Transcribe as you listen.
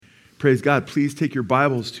Praise God. Please take your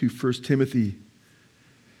Bibles to 1 Timothy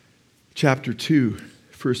chapter 2.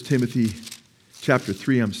 1 Timothy chapter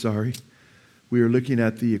 3, I'm sorry. We are looking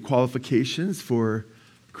at the qualifications for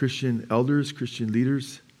Christian elders, Christian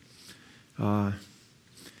leaders. How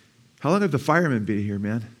long have the firemen been here,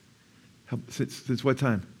 man? Since what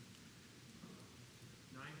time?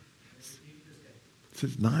 9.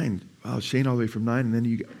 Since 9. Wow, Shane all the way from 9. And then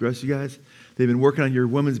the rest of you guys, they've been working on your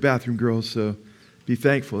women's bathroom, girls, so be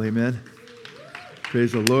thankful, amen.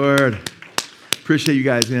 Praise the Lord. Appreciate you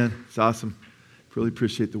guys, man. It's awesome. Really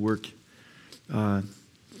appreciate the work. We're all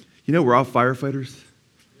firefighters.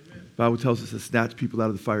 Amen. The Bible tells us to snatch people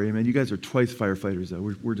out of the fire. Amen. You guys are twice firefighters,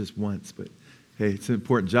 though. We're just once, but hey, it's an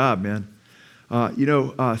important job, man.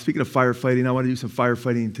 Speaking of firefighting, I want to do some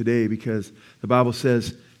firefighting today because the Bible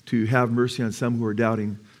says to have mercy on some who are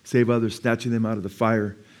doubting, save others, snatching them out of the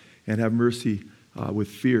fire, and have mercy with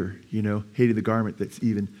fear, hating the garment that's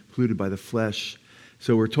even polluted by the flesh.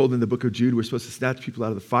 So we're told in the book of Jude we're supposed to snatch people out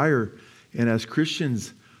of the fire. And as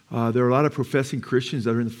Christians, there are a lot of professing Christians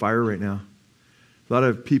that are in the fire right now. A lot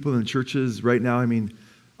of people in churches right now,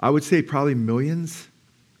 I would say probably millions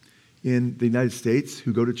in the United States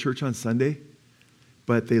who go to church on Sunday,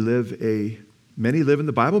 but many live in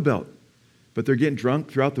the Bible Belt, but they're getting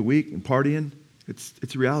drunk throughout the week and partying. It's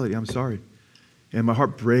a reality, I'm sorry. And my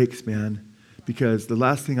heart breaks, man, because the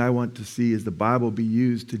last thing I want to see is the Bible be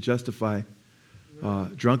used to justify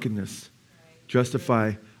drunkenness,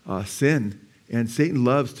 justify sin. And Satan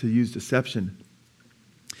loves to use deception.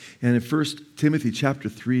 And in 1 Timothy chapter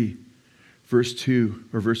 3, verse 2,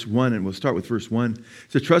 or verse 1, and we'll start with verse 1,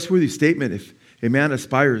 it's a trustworthy statement. If a man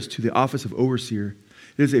aspires to the office of overseer,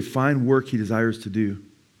 it is a fine work he desires to do.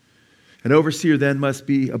 An overseer then must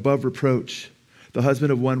be above reproach, the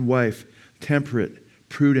husband of one wife, temperate,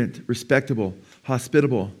 prudent, respectable,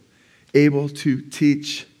 hospitable, able to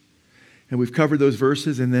teach. And we've covered those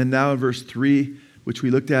verses. And then now in verse 3, which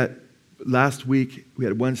we looked at last week, we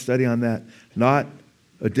had one study on that. Not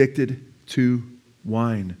addicted to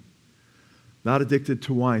wine. Not addicted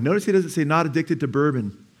to wine. Notice he doesn't say not addicted to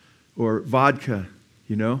bourbon or vodka,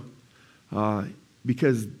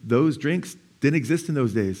 because those drinks didn't exist in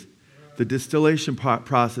those days. The distillation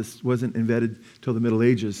process wasn't invented till the Middle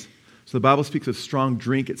Ages. So the Bible speaks of strong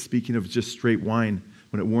drink. It's speaking of just straight wine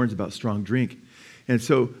when it warns about strong drink. And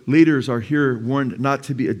so leaders are here warned not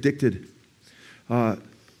to be addicted, not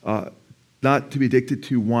to be addicted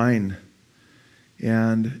to wine.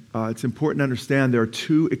 And it's important to understand there are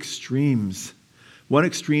two extremes. One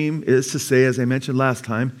extreme is to say, as I mentioned last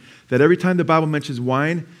time, that every time the Bible mentions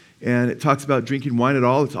wine and it talks about drinking wine at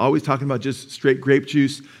all, it's always talking about just straight grape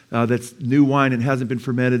juice that's new wine and hasn't been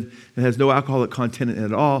fermented and has no alcoholic content in it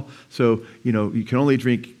at all. So, you can only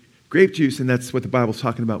drink grape juice, and that's what the Bible's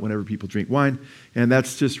talking about whenever people drink wine. And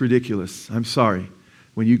that's just ridiculous. I'm sorry.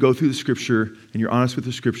 When you go through the Scripture and you're honest with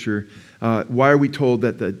the Scripture, why are we told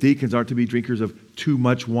that the deacons aren't to be drinkers of too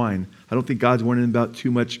much wine? I don't think God's warning about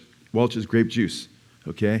too much Welch's grape juice,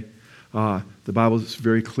 okay? The Bible is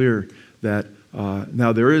very clear that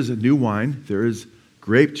now there is a new wine, there is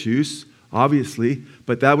grape juice, obviously,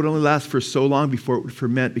 but that would only last for so long before it would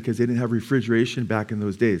ferment because they didn't have refrigeration back in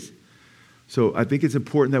those days. So I think it's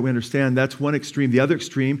important that we understand that's one extreme. The other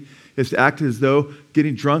extreme is to act as though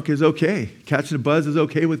getting drunk is okay. Catching a buzz is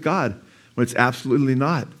okay with God, when it's absolutely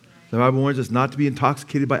not. The Bible warns us not to be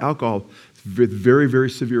intoxicated by alcohol with very, very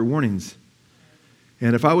severe warnings.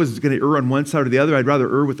 And if I was going to err on one side or the other, I'd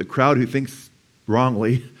rather err with the crowd who thinks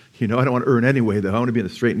wrongly. I don't want to err in any way, though. I want to be on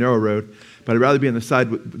the straight and narrow road. But I'd rather be on the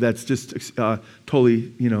side that's just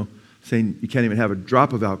totally, saying you can't even have a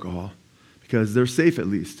drop of alcohol because they're safe at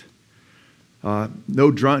least.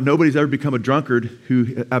 Nobody's ever become a drunkard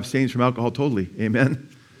who abstains from alcohol totally. Amen?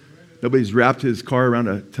 Nobody's wrapped his car around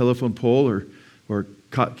a telephone pole or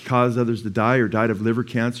caused others to die or died of liver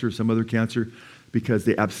cancer or some other cancer because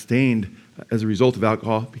they abstained as a result of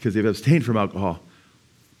alcohol because they've abstained from alcohol.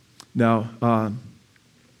 Now,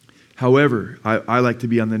 however, I like to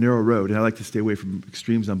be on the narrow road and I like to stay away from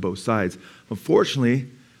extremes on both sides. Unfortunately,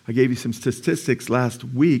 I gave you some statistics last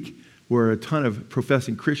week where a ton of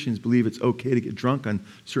professing Christians believe it's okay to get drunk on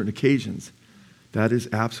certain occasions. That is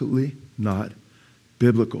absolutely not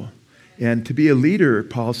biblical. And to be a leader,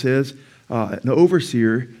 Paul says, an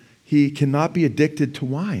overseer, he cannot be addicted to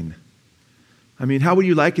wine. How would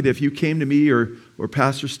you like it if you came to me or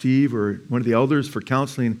Pastor Steve or one of the elders for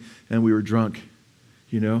counseling and we were drunk,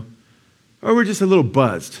 Or we're just a little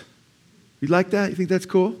buzzed. You like that? You think that's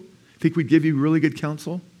cool? Think we'd give you really good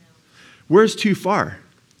counsel? Where's too far?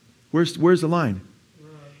 Where's the line?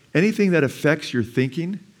 Anything that affects your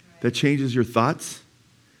thinking, that changes your thoughts,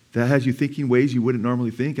 That has you thinking ways you wouldn't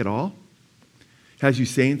normally think at all? Has you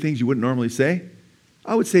saying things you wouldn't normally say?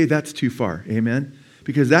 I would say that's too far, amen?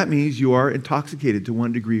 Because that means you are intoxicated to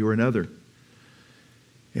one degree or another.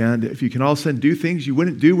 And if you can all of a sudden do things you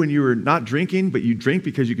wouldn't do when you were not drinking, but you drink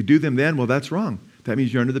because you could do them then, well, that's wrong. That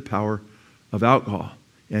means you're under the power of alcohol.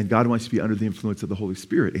 And God wants you to be under the influence of the Holy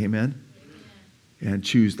Spirit, amen? And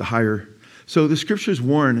choose the higher. So the scriptures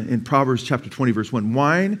warn in Proverbs chapter 20, verse 1,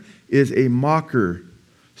 wine is a mocker,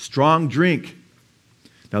 strong drink.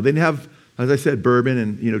 Now, they didn't have, as I said, bourbon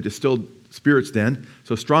and, distilled spirits then.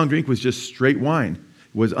 So strong drink was just straight wine.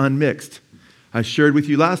 It was unmixed. I shared with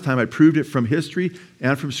you last time, I proved it from history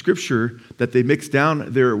and from scripture that they mixed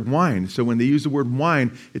down their wine. So when they use the word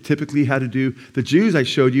wine, it typically had to do, the Jews I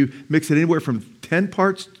showed you, mix it anywhere from 10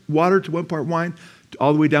 parts water to 1 part wine,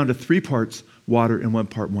 all the way down to 3 parts water and 1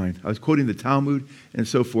 part wine. I was quoting the Talmud and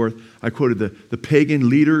so forth. I quoted the pagan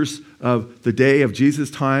leaders of the day of Jesus'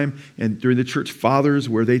 time and during the church fathers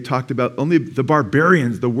where they talked about only the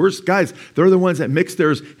barbarians, the worst guys, they're the ones that mix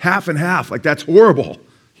theirs half and half. Like that's horrible,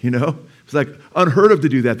 It's like unheard of to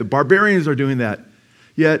do that. The barbarians are doing that.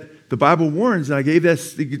 Yet the Bible warns, and I gave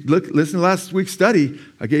this, listen to last week's study,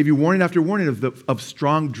 I gave you warning after warning of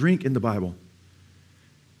strong drink in the Bible.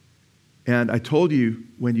 And I told you,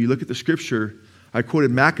 when you look at the scripture, I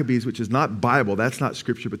quoted Maccabees, which is not Bible. That's not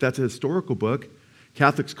scripture, but that's a historical book.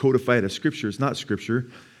 Catholics codify it as scripture. It's not scripture.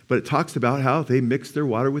 But it talks about how they mixed their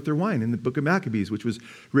water with their wine in the book of Maccabees, which was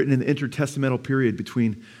written in the intertestamental period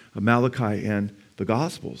between Malachi and the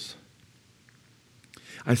Gospels.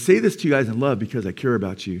 I say this to you guys in love because I care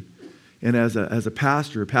about you. And as a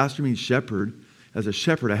pastor means shepherd. As a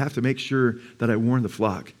shepherd, I have to make sure that I warn the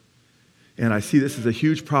flock. And I see this as a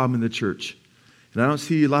huge problem in the church. And I don't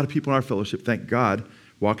see a lot of people in our fellowship, thank God,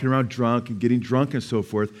 walking around drunk and getting drunk and so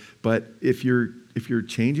forth. But if you're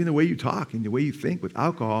changing the way you talk and the way you think with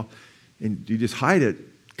alcohol and you just hide it,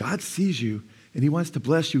 God sees you and he wants to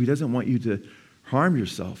bless you. He doesn't want you to harm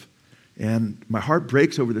yourself. And my heart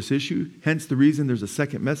breaks over this issue, hence the reason there's a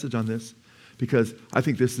second message on this, because I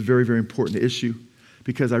think this is a very, very important issue,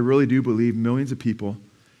 because I really do believe millions of people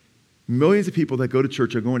that go to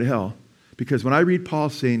church are going to hell. Because when I read Paul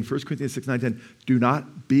saying, 1 Corinthians 6, 9, 10, do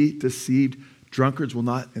not be deceived, drunkards will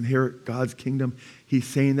not inherit God's kingdom. He's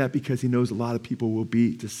saying that because he knows a lot of people will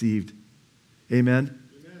be deceived. Amen?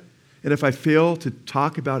 Amen. And if I fail to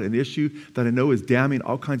talk about an issue that I know is damning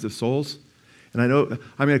all kinds of souls, and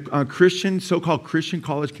on Christian, so-called Christian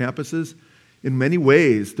college campuses, in many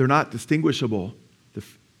ways, they're not distinguishable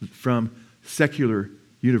from secular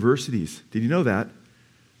universities. Did you know that?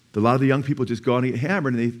 A lot of the young people just go out and get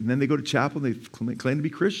hammered, and then they go to chapel and they claim to be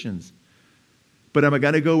Christians. But am I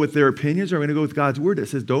going to go with their opinions, or am I going to go with God's word that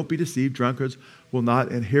says, don't be deceived, drunkards will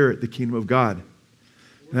not inherit the kingdom of God?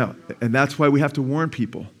 Now, and that's why we have to warn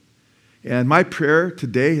people. And my prayer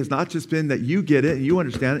today has not just been that you get it and you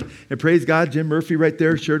understand it. And praise God, Jim Murphy right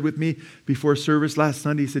there shared with me before service last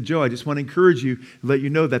Sunday. He said, Joe, I just want to encourage you and let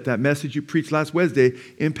you know that message you preached last Wednesday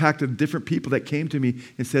impacted different people that came to me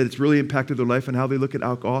and said it's really impacted their life and how they look at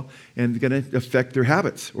alcohol and going to affect their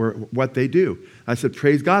habits or what they do. I said,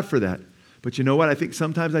 praise God for that. But you know what? I think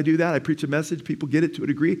sometimes I do that. I preach a message, people get it to a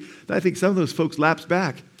degree. Then I think some of those folks lapse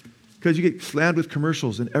back because you get slammed with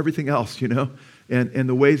commercials and everything else, And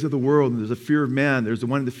the ways of the world, and there's a fear of man, there's the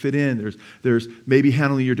wanting to fit in, there's maybe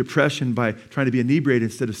handling your depression by trying to be inebriated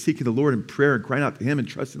instead of seeking the Lord in prayer and crying out to him and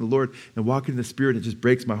trusting the Lord and walking in the Spirit. It just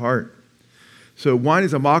breaks my heart. So wine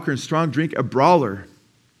is a mocker and strong drink, a brawler.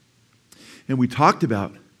 And we talked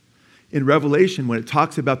about in Revelation when it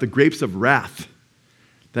talks about the grapes of wrath,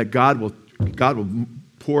 that God will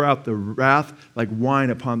pour out the wrath like wine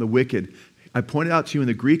upon the wicked. I pointed out to you in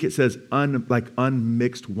the Greek it says like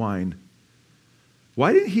unmixed wine.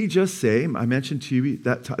 Why didn't he just say, I mentioned to you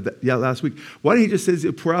last week, why didn't he just say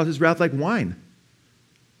he'll pour out his wrath like wine?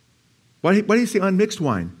 Why did he say unmixed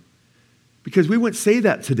wine? Because we wouldn't say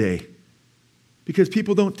that today. Because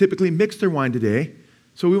people don't typically mix their wine today.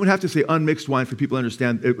 So we wouldn't have to say unmixed wine for people to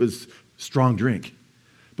understand it was strong drink.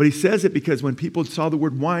 But he says it because when people saw the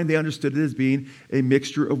word wine, they understood it as being a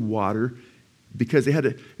mixture of water because it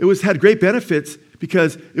had great benefits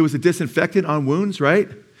because it was a disinfectant on wounds, right?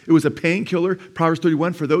 It was a painkiller, Proverbs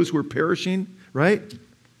 31, for those who were perishing, right?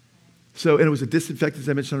 So, and it was a disinfectant, as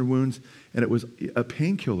I mentioned, on wounds, and it was a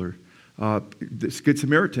painkiller. This Good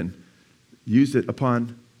Samaritan used it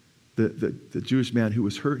upon the Jewish man who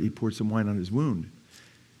was hurt. He poured some wine on his wound.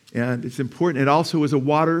 And it's important. It also was a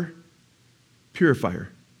water purifier.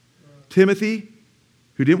 Timothy,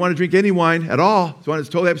 who didn't want to drink any wine at all, so wanted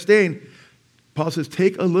to totally abstain, Paul says,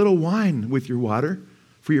 take a little wine with your water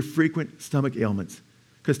for your frequent stomach ailments.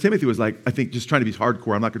 Because Timothy was like, I think, just trying to be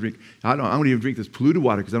hardcore. I'm not going to drink. I don't even drink this polluted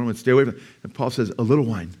water because I don't want to stay away from it. And Paul says, a little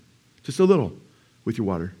wine, just a little with your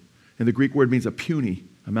water. And the Greek word means a puny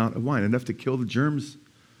amount of wine, enough to kill the germs,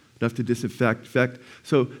 enough to disinfect.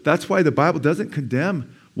 So that's why the Bible doesn't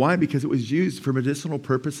condemn wine, because it was used for medicinal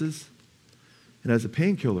purposes and as a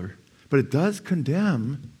painkiller. But it does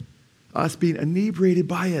condemn us being inebriated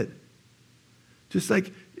by it. Just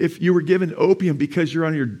like if you were given opium because you're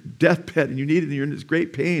on your deathbed and you need it and you're in this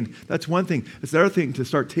great pain, that's one thing. It's another thing to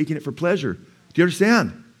start taking it for pleasure. Do you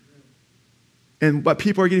understand? And what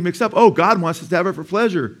people are getting mixed up, oh, God wants us to have it for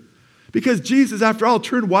pleasure. Because Jesus, after all,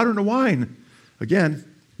 turned water into wine. Again,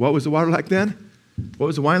 what was the water like then? What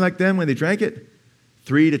was the wine like then when they drank it?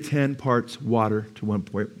 3 to 10 parts water to 1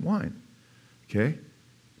 point wine. Okay?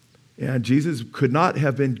 And Jesus could not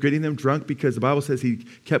have been getting them drunk because the Bible says he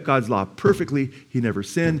kept God's law perfectly. He never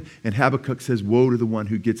sinned. And Habakkuk says, woe to the one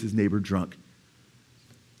who gets his neighbor drunk.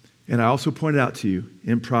 And I also pointed out to you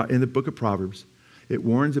in the book of Proverbs, it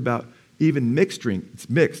warns about even mixed drink. It's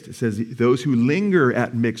mixed. It says those who linger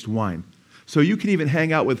at mixed wine. So you can even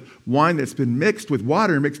hang out with wine that's been mixed with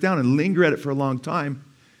water and mixed down and linger at it for a long time.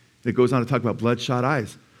 It goes on to talk about bloodshot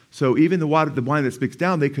eyes. So even the wine that's mixed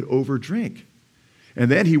down, they could overdrink. And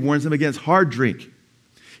then he warns them against hard drink.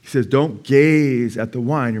 He says, don't gaze at the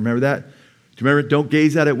wine. You remember that? Do you remember? Don't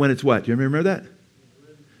gaze at it when it's what? Do you remember that?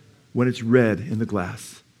 When it's red in the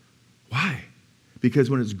glass. Why? Because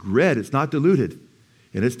when it's red, it's not diluted.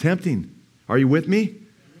 And it's tempting. Are you with me?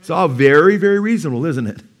 It's all very, very reasonable, isn't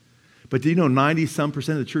it? But do you know 90-some%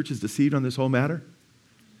 of the church is deceived on this whole matter?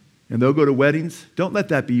 And they'll go to weddings. Don't let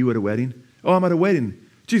that be you at a wedding. Oh, I'm at a wedding.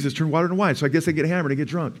 Jesus turned water into wine, so I guess I get hammered and get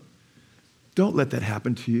drunk. Don't let that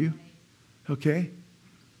happen to you, okay?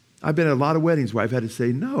 I've been at a lot of weddings where I've had to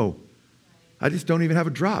say, no, I just don't even have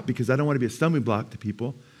a drop because I don't want to be a stumbling block to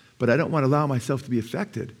people, but I don't want to allow myself to be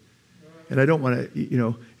affected. And I don't want to,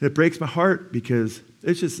 and it breaks my heart because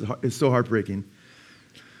it's so heartbreaking.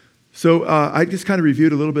 So I just kind of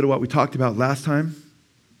reviewed a little bit of what we talked about last time,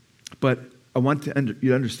 but I want you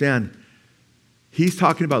to understand, he's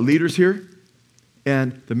talking about leaders here,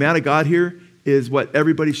 and the man of God here is what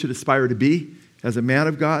everybody should aspire to be. As a man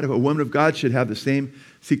of God, a woman of God should have the same,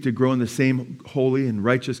 seek to grow in the same holy and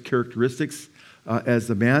righteous characteristics as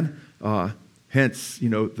the man. Hence,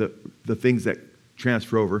 the things that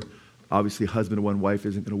transfer over. Obviously, husband and one wife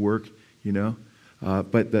isn't going to work,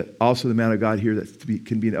 But also the man of God here that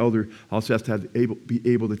can be an elder also has to be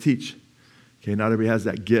able to teach. Okay, not everybody has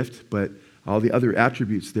that gift, but all the other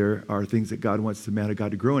attributes there are things that God wants the man of God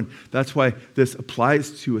to grow in. That's why this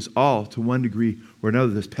applies to us all to one degree or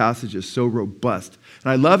another. This passage is so robust.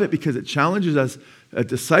 And I love it because it challenges us, it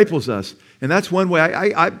disciples us. And that's one way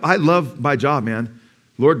I love my job, man.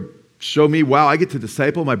 Lord, show me, wow, I get to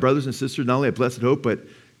disciple my brothers and sisters, not only at Blessed Hope, but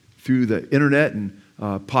through the internet and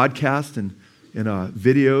podcasts and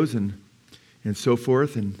videos and so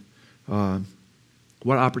forth. And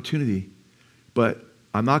what an opportunity. But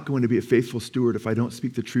I'm not going to be a faithful steward if I don't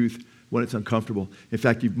speak the truth when it's uncomfortable. In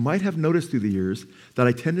fact, you might have noticed through the years that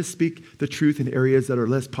I tend to speak the truth in areas that are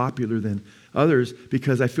less popular than others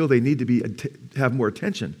because I feel they need to have more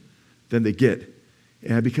attention than they get.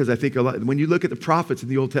 And because I think when you look at the prophets in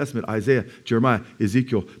the Old Testament, Isaiah, Jeremiah,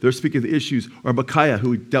 Ezekiel, they're speaking of the issues, or Micaiah, who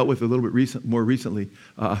we dealt with a little bit more recently,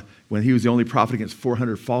 when he was the only prophet against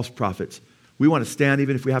 400 false prophets. We want to stand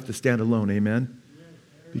even if we have to stand alone, amen?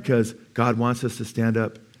 Because God wants us to stand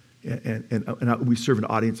up, and we serve an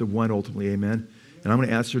audience of one ultimately, amen? And I'm going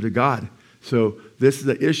to answer to God. So this is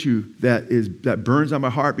the issue that burns on my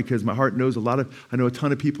heart because my heart knows I know a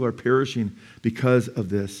ton of people are perishing because of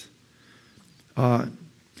this.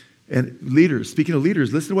 And leaders, speaking of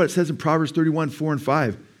leaders, listen to what it says in Proverbs 31, 4 and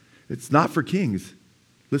 5. It's not for kings.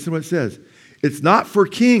 Listen to what it says. It's not for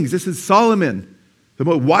kings. This is Solomon, the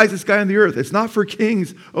most wisest guy on the earth. It's not for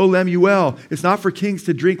kings, O Lemuel. It's not for kings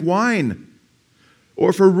to drink wine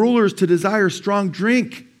or for rulers to desire strong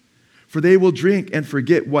drink, for they will drink and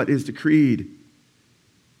forget what is decreed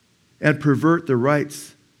and pervert the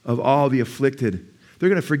rights of all the afflicted. They're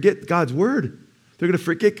going to forget God's word. They're going to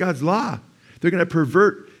forget God's law. They're going to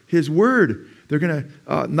pervert his word. They're going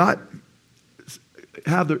to not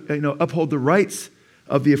have uphold the rights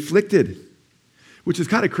of the afflicted, which is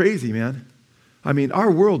kind of crazy, man. I mean,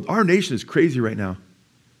 our nation is crazy right now.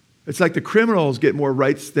 It's like the criminals get more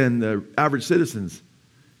rights than the average citizens.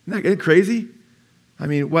 Isn't that crazy? I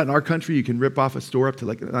mean, what, in our country, you can rip off a store up to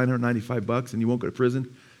like $995 and you won't go to prison.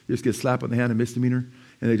 You just get a slap on the hand, a misdemeanor,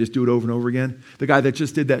 and they just do it over and over again. The guy that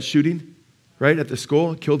just did that shooting, right, at the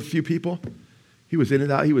school, killed a few people. He was in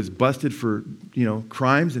and out. He was busted for,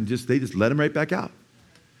 crimes, and they just let him right back out.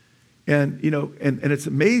 And, and it's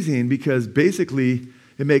amazing because basically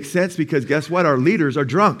it makes sense because guess what? Our leaders are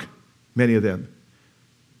drunk, many of them.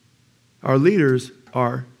 Our leaders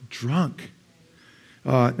are drunk.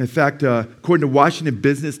 In fact, according to Washington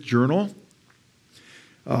Business Journal,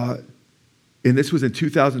 and this was in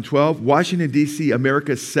 2012, Washington, D.C.,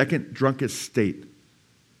 America's second drunkest state.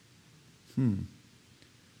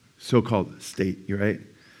 So-called state, you're right?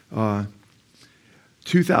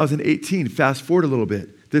 2018, fast forward a little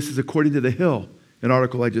bit. This is according to The Hill, an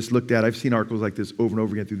article I just looked at. I've seen articles like this over and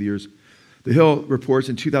over again through the years. The Hill reports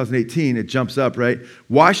in 2018, it jumps up, right?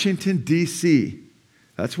 Washington, D.C.,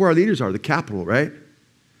 that's where our leaders are, the capital, right?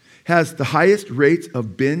 Has the highest rates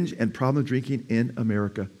of binge and problem drinking in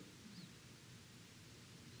America.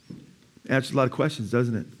 Answers a lot of questions,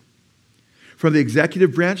 doesn't it? From the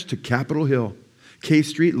executive branch to Capitol Hill, K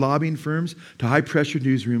Street lobbying firms to high-pressure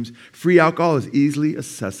newsrooms, free alcohol is easily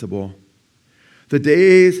accessible. The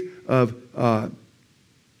days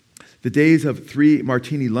of 3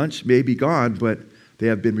 martini lunch may be gone, but they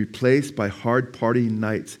have been replaced by hard partying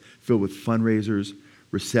nights filled with fundraisers,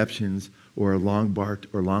 receptions, or long bar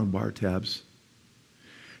tabs.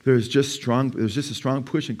 There's just a strong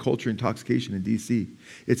push in culture intoxication in D.C.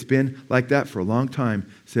 It's been like that for a long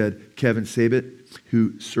time, said Kevin Sabet,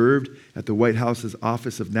 who served at the White House's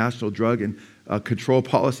Office of National Drug and Control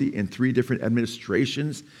Policy in 3 different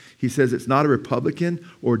administrations. He says it's not a Republican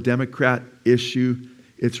or Democrat issue.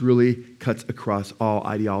 It really cuts across all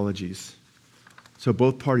ideologies. So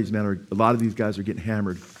both parties, man, a lot of these guys are getting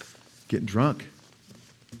hammered, getting drunk.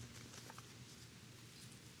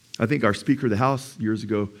 I think our Speaker of the House years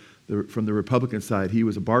ago, from the Republican side, he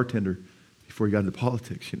was a bartender before he got into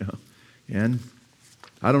politics, And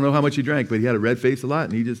I don't know how much he drank, but he had a red face a lot,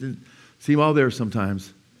 and he just didn't seem all there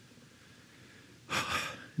sometimes.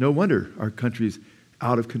 No wonder our country's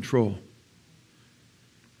out of control.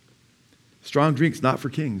 Strong drink's not for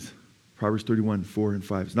kings. Proverbs 31, 4 and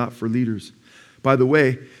 5. It's not for leaders. By the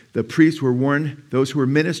way, the priests were warned, those who were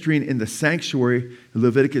ministering in the sanctuary, in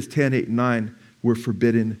Leviticus 10, 8, and 9, were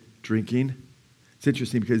forbidden drinking. It's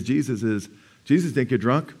interesting because Jesus didn't get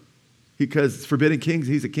drunk. Because it's forbidden kings,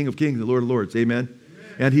 he's the King of kings, the Lord of lords. Amen?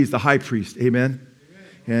 Amen. And he's the high priest. Amen?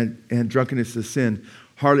 Amen. And drunkenness is sin.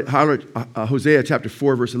 Hosea chapter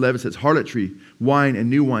 4, verse 11 says, harlotry, wine, and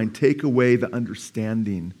new wine take away the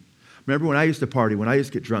understanding. Remember when I used to party, when I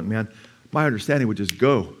used to get drunk, man, my understanding would just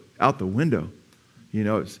go out the window.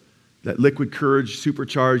 It's that liquid courage,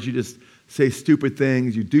 supercharged. You just say stupid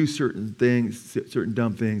things. You do certain things, certain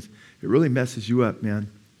dumb things. It really messes you up, man.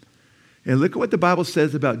 And look at what the Bible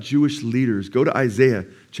says about Jewish leaders. Go to Isaiah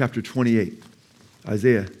chapter 28.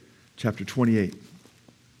 Isaiah chapter 28.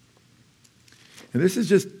 And this is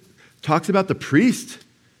just talks about the priest.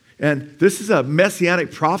 And this is a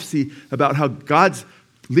messianic prophecy about how God's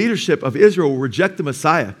leadership of Israel will reject the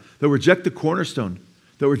Messiah. They'll reject the cornerstone.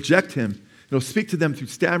 They'll reject him. It'll speak to them through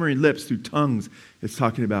stammering lips, through tongues. It's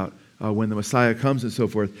talking about when the Messiah comes and so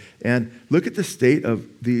forth. And look at the state of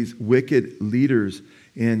these wicked leaders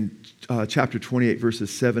in chapter 28,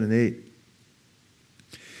 verses 7 and 8.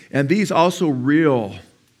 And these also reel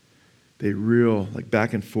like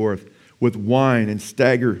back and forth with wine and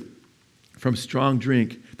stagger from strong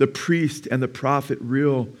drink. The priest and the prophet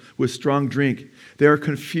reel with strong drink. They are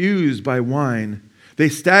confused by wine. They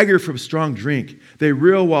stagger from strong drink. They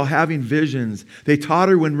reel while having visions. They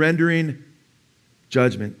totter when rendering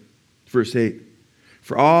judgment. Verse 8.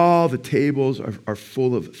 For all the tables are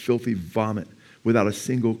full of filthy vomit without a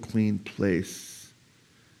single clean place.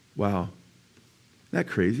 Wow. Isn't that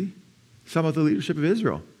crazy? Some of the leadership of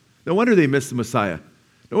Israel. No wonder they missed the Messiah.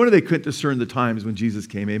 No wonder they couldn't discern the times when Jesus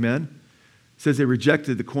came. Amen? It says they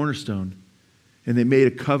rejected the cornerstone and they made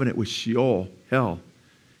a covenant with Sheol, hell.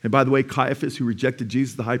 And by the way, Caiaphas, who rejected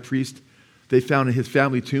Jesus, the high priest, they found in his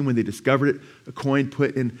family tomb when they discovered it, a coin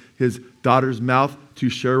put in his daughter's mouth to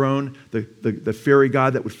Charon, the fairy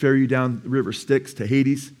god that would ferry you down the river Styx to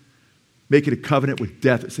Hades. Making a covenant with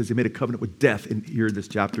death. It says they made a covenant with death here in this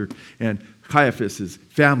chapter. And Caiaphas'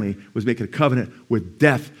 family was making a covenant with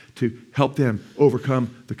death to help them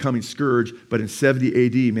overcome the coming scourge. But in 70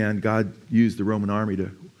 AD, man, God used the Roman army to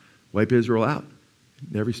wipe Israel out.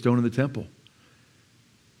 Every stone in the temple.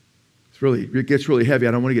 It gets really heavy.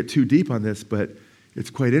 I don't want to get too deep on this, but it's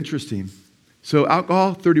quite interesting. So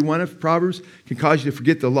alcohol, 31 of Proverbs, can cause you to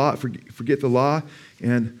forget the law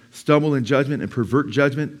and stumble in judgment and pervert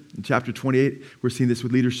judgment. In chapter 28, we're seeing this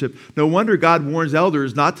with leadership. No wonder God warns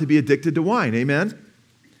elders not to be addicted to wine. Amen?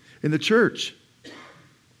 In the church.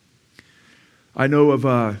 I know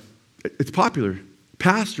of, it's popular.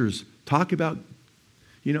 Pastors talk about,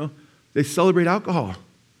 they celebrate alcohol.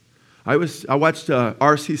 I watched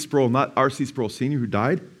R.C. Sproul, not R.C. Sproul Sr. who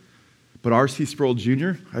died, but R.C. Sproul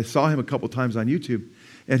Jr. I saw him a couple times on YouTube,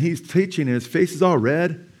 and he's teaching, and his face is all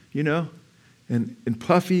red, and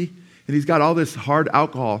puffy, and he's got all this hard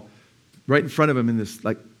alcohol right in front of him in this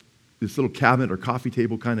little cabinet or coffee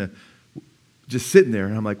table kind of just sitting there.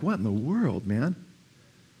 And I'm like, what in the world, man?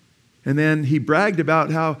 And then he bragged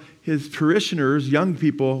about how his parishioners, young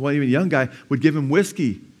people, well, even a young guy, would give him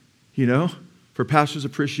whiskey, for Pastor's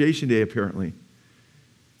Appreciation Day, apparently.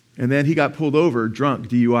 And then he got pulled over, drunk,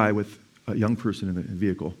 DUI, with a young person in the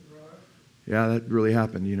vehicle. Yeah, that really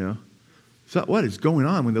happened, So what is going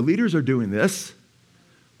on? When the leaders are doing this,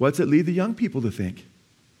 what's it lead the young people to think?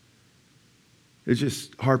 It's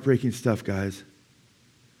just heartbreaking stuff, guys.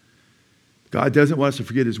 God doesn't want us to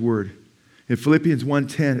forget His word. In Philippians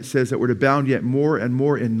 1:10, it says that we're to abound yet more and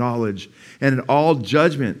more in knowledge and in all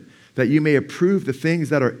judgment, that you may approve the things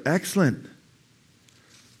that are excellent.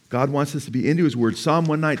 God wants us to be into His word. Psalm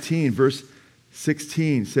 119, verse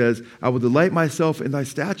 16 says, I will delight myself in thy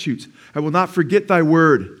statutes. I will not forget thy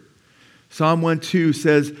word. Psalm 1:2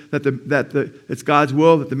 says that it's God's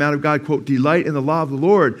will that the man of God, quote, delight in the law of the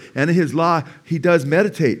Lord. And in His law, he does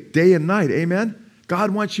meditate day and night. Amen?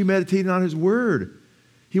 God wants you meditating on His word.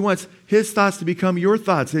 He wants His thoughts to become your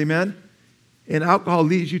thoughts. Amen? And alcohol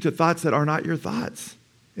leads you to thoughts that are not your thoughts,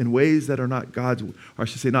 in ways that are not God's, or I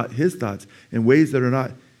should say not His thoughts, in ways that are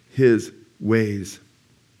not His ways.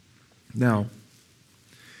 Now,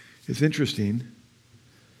 it's interesting.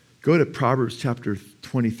 Go to Proverbs chapter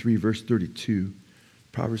 23, verse 32.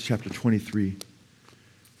 Proverbs chapter 23,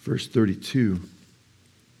 verse 32.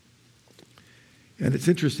 And it's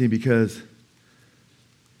interesting because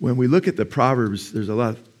when we look at the Proverbs, there's a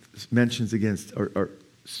lot of mentions against, or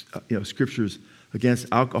scriptures against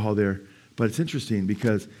alcohol there. But it's interesting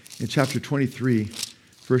because in chapter 23,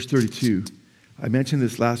 verse 32, I mentioned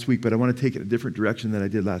this last week, but I want to take it a different direction than I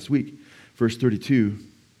did last week. Verse 32.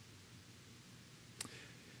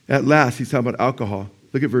 At last, he's talking about alcohol.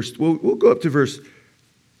 Look at we'll go up to verse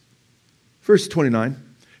 29.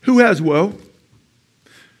 Who has woe?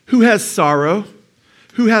 Who has sorrow?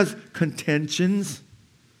 Who has contentions?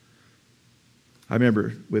 I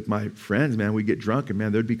remember with my friends, man, we'd get drunk and,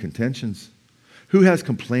 man, there'd be contentions. Who has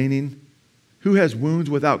complaining? Who has wounds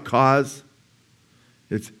without cause?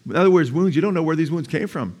 In other words, wounds, you don't know where these wounds came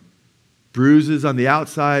from. Bruises on the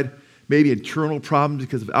outside, maybe internal problems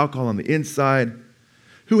because of alcohol on the inside.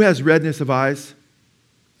 Who has redness of eyes?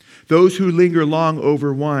 Those who linger long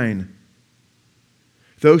over wine.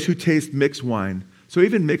 Those who taste mixed wine. So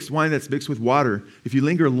even mixed wine that's mixed with water, if you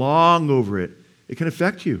linger long over it, it can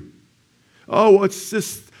affect you. Oh, well, it's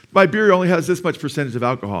just, my beer only has this much percentage of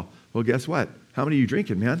alcohol. Well, guess what? How many are you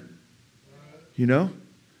drinking, man?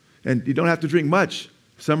 And you don't have to drink much.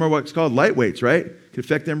 Some are what's called lightweights, right? Can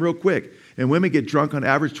affect them real quick. And women get drunk on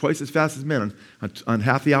average twice as fast as men on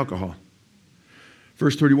half the alcohol.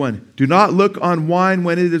 Verse 31, do not look on wine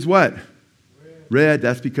when it is what? Red.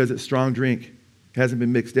 That's because it's strong drink. It hasn't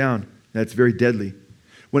been mixed down. That's very deadly.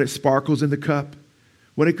 When it sparkles in the cup,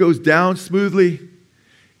 when it goes down smoothly,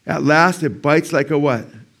 at last it bites like a what?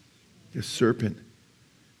 A serpent.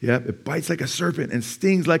 Yep, it bites like a serpent and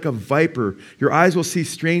stings like a viper. Your eyes will see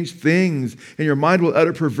strange things, and your mind will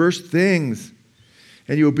utter perverse things.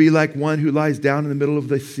 And you will be like one who lies down in the middle of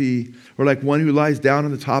the sea, or like one who lies down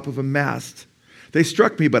on the top of a mast. They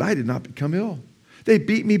struck me, but I did not become ill. They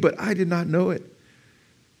beat me, but I did not know it.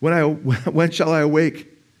 When shall I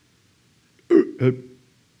awake?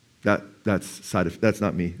 That's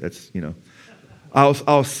not me. That's,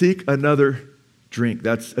 I'll seek another drink.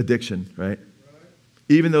 That's addiction, right?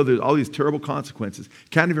 Even though there's all these terrible consequences.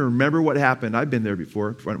 Can't even remember what happened. I've been there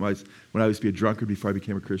before when I used to be a drunkard before I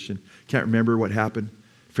became a Christian. Can't remember what happened.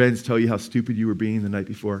 Friends tell you how stupid you were being the night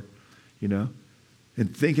before,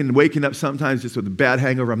 And thinking, waking up sometimes just with a bad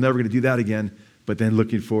hangover, I'm never going to do that again. But then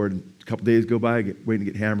looking forward, a couple days go by, waiting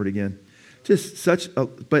to get hammered again.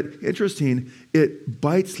 But interesting, it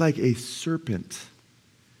bites like a serpent.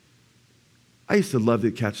 I used to love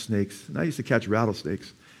to catch snakes, and I used to catch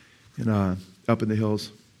rattlesnakes up in the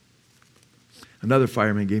hills. Another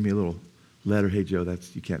fireman gave me a little letter. Hey, Joe,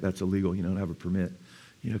 that's illegal. You don't have a permit.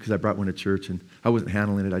 Because I brought one to church, and I wasn't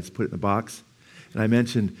handling it. I just put it in the box. And I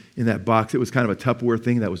mentioned in that box, it was kind of a Tupperware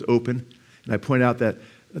thing that was open. And I pointed out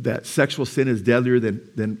that sexual sin is deadlier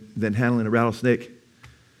than handling a rattlesnake,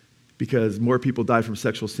 because more people die from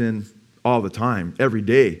sexual sin all the time, every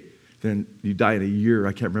day, than you die in a year.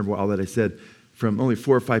 I can't remember all that I said. From only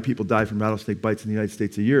 4 or 5 people die from rattlesnake bites in the United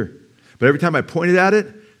States a year. But every time I pointed at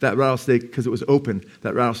it, that rattlesnake, because it was open,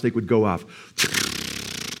 that rattlesnake would go off.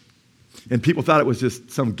 And people thought it was just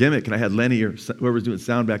some gimmick, and I had Lenny or whoever was doing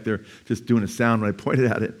sound back there just doing a sound. When I pointed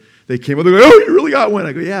at it, they came up, they go, oh, you really got one?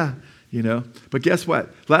 I go, yeah, But guess what?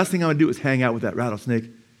 Last thing I want to do is hang out with that rattlesnake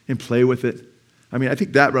and play with it. I mean, I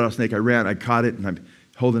think that rattlesnake, I caught it, and I'm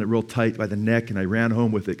holding it real tight by the neck, and I ran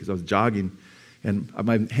home with it because I was jogging. And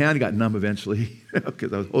my hand got numb eventually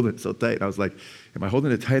because I was holding it so tight. And I was like, am I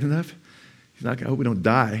holding it tight enough? I hope we don't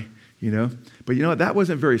die, But you know what? That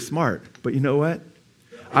wasn't very smart. But you know what?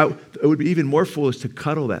 It would be even more foolish to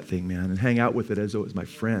cuddle that thing, man, and hang out with it as though it was my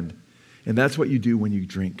friend. And that's what you do when you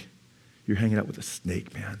drink. You're hanging out with a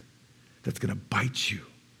snake, man, that's going to bite you.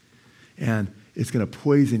 And it's going to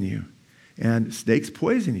poison you. And snakes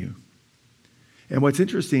poison you. And what's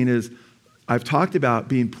interesting is I've talked about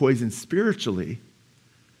being poisoned spiritually,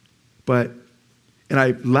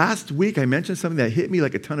 last week I mentioned something that hit me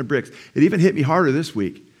like a ton of bricks. It even hit me harder this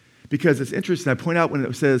week because it's interesting. I point out when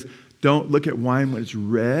it says, don't look at wine when it's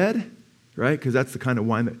red, right? Because that's the kind of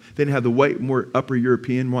wine that they didn't have the white, more upper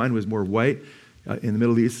European wine was more white. In the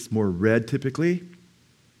Middle East, it's more red typically.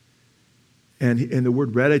 And the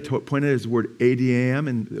word red, I pointed out, is the word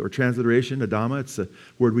ADAM, or transliteration, Adama. It's the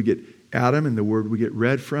word we get Adam and the word we get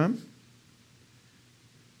red from.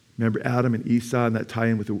 Remember Adam and Esau and that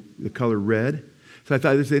tie-in with the color red? So I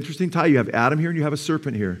thought this is an interesting tie. You have Adam here and you have a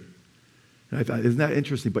serpent here. And I thought, isn't that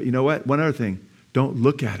interesting? But you know what? One other thing. Don't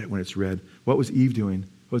look at it when it's red. What was Eve doing?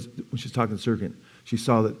 When she was talking to the serpent, she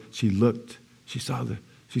saw that she saw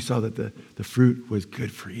that the fruit was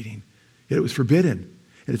good for eating. Yet it was forbidden.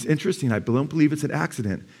 And it's interesting. I don't believe it's an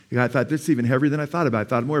accident. I thought this is even heavier than I thought about. I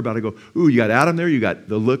thought more about it. I go, ooh, you got Adam there, you got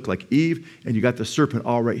the look like Eve, and you got the serpent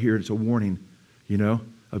all right here. It's a warning,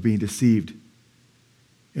 of being deceived.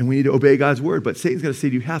 And we need to obey God's word. But Satan's going to say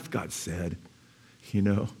to you, hath God said,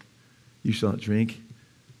 you shall not drink.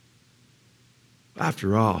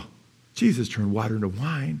 After all, Jesus turned water into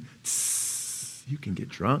wine. You can get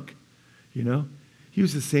drunk, He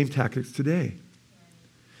uses the same tactics today.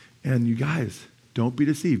 And you guys, don't be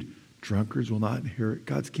deceived. Drunkards will not inherit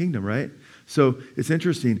God's kingdom, right? So it's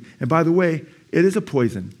interesting. And by the way, it is a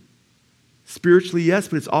poison. Spiritually, yes,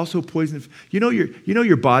 but it's also poison.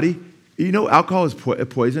 Your body, alcohol is a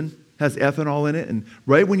poison, has ethanol in it. And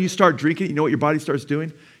right when you start drinking, you know what your body starts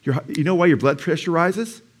doing? You know why your blood pressure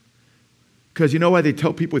rises? Because you know why they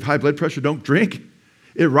tell people with high blood pressure don't drink?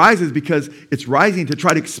 It rises because it's rising to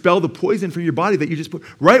try to expel the poison from your body that you just put.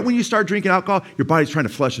 Right when you start drinking alcohol, your body's trying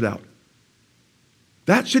to flush it out.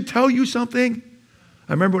 That should tell you something.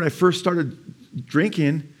 I remember when I first started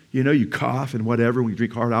drinking, you cough and whatever when you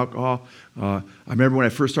drink hard alcohol. I remember when I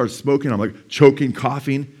first started smoking, I'm like choking,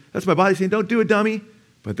 coughing. That's my body saying, don't do it, dummy.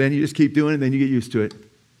 But then you just keep doing it, and then you get used to it.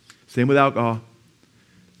 Same with alcohol.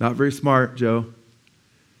 Not very smart, Joe.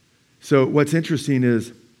 So what's interesting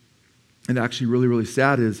is, and actually really, really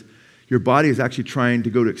sad is, your body is actually trying to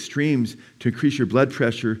go to extremes to increase your blood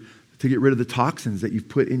pressure to get rid of the toxins that you've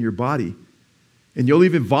put in your body. And you'll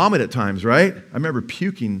even vomit at times, right? I remember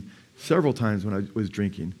puking several times when I was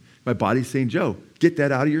drinking. My body's saying, Joe, get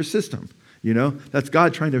that out of your system. That's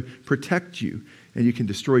God trying to protect you. And you can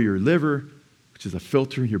destroy your liver, which is a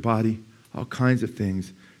filter in your body, all kinds of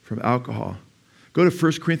things from alcohol. Go to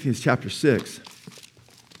 1 Corinthians chapter 6.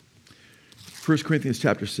 1 Corinthians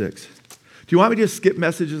chapter 6. Do you want me to just skip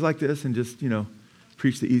messages like this and just,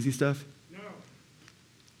 preach the easy stuff? No.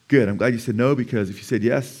 Good. I'm glad you said no, because if you said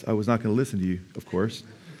yes, I was not going to listen to you, of course.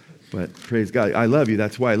 But praise God. I love you.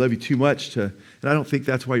 That's why I love you too much and I don't think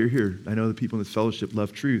that's why you're here. I know the people in this fellowship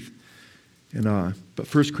love truth.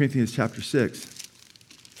 But 1 Corinthians chapter 6.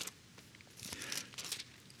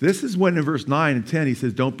 This is when in verse 9 and 10 he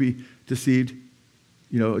says, don't be deceived.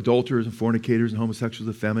 Adulterers and fornicators and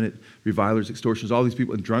homosexuals, effeminate, revilers, extortioners, all these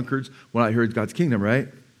people, and drunkards will not inherit God's kingdom, right?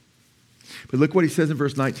 But look what he says in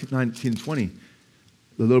verse 19 and 20. A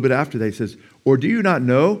little bit after that, he says, or do you not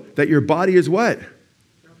know that your body is what?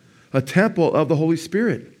 A temple of the Holy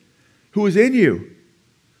Spirit, who is in you,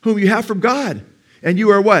 whom you have from God. And you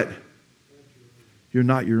are what? You're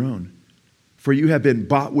not your own. For you have been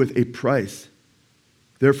bought with a price.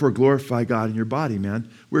 Therefore, glorify God in your body, man.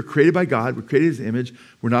 We're created by God. We're created in His image.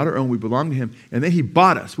 We're not our own. We belong to Him. And then He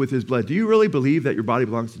bought us with His blood. Do you really believe that your body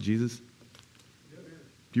belongs to Jesus?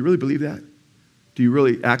 Do you really believe that? Do you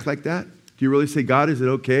really act like that? Do you really say, God, is it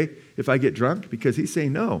okay if I get drunk? Because He's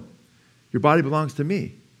saying, no, your body belongs to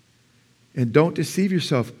me. And don't deceive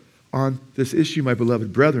yourself on this issue, my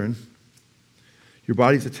beloved brethren. Your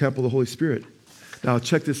body is a temple of the Holy Spirit. Now,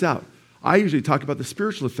 check this out. I usually talk about the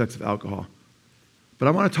spiritual effects of alcohol. But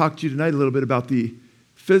I want to talk to you tonight a little bit about the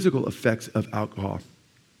physical effects of alcohol.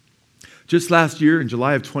 Just last year, in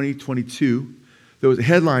July of 2022, there was a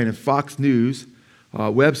headline in Fox News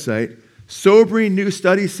website Sobering new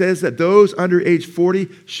study says that those under age 40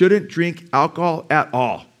 shouldn't drink alcohol at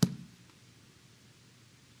all.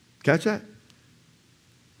 Catch that?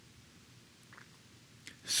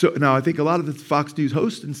 So now I think a lot of the Fox News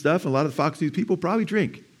hosts and stuff, a lot of the Fox News people probably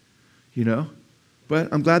drink, But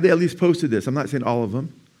I'm glad they at least posted this. I'm not saying all of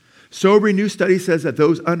them. Sobering new study says that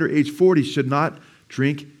those under age 40 should not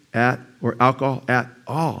drink alcohol at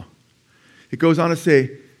all. It goes on to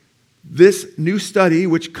say, this new study,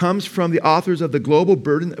 which comes from the authors of the Global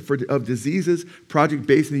Burden of Diseases project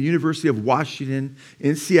based in the University of Washington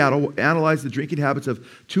in Seattle, analyzed the drinking habits of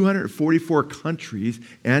 244 countries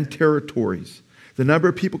and territories. The number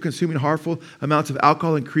of people consuming harmful amounts of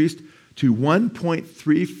alcohol increased to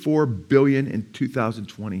 1.34 billion in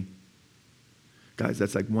 2020. Guys,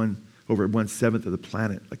 that's like over 1/7 of the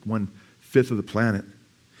planet, like 1/5 of the planet.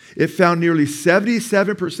 It found nearly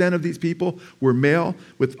 77% of these people were male,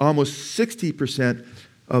 with almost 60%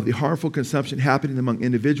 of the harmful consumption happening among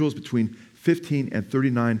individuals between 15 and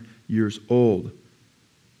 39 years old.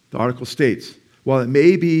 The article states, while it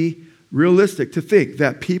may be realistic to think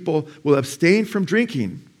that people will abstain from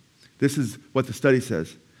drinking, this is what the study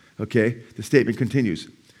says, okay? The statement continues.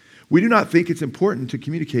 We do think it's important to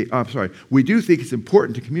communicate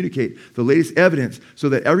the latest evidence so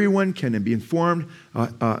that everyone can be informed,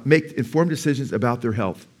 make informed decisions about their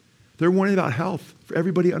health. They're warning about health for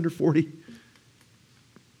everybody under 40.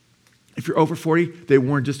 If you're over 40, they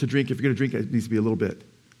warn just to drink. If you're going to drink, it needs to be a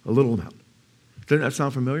little amount. Doesn't that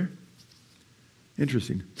sound familiar?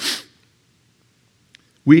 Interesting.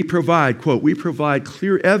 We provide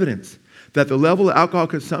clear evidence that the level of alcohol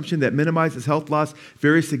consumption that minimizes health loss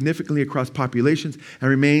varies significantly across populations and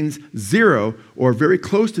remains zero or very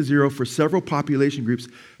close to zero for several population groups,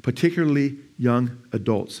 particularly young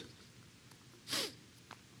adults.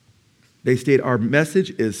 They state our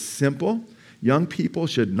message is simple. Young people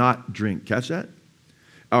should not drink. Catch that?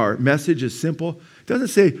 Our message is simple. It doesn't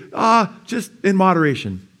say, just in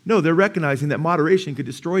moderation. No, they're recognizing that moderation could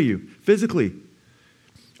destroy you physically.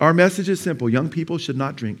 Our message is simple. Young people should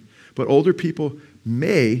not drink. But older people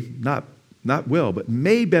may, not will, but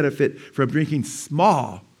may benefit from drinking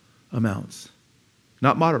small amounts.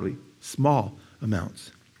 Not moderately, small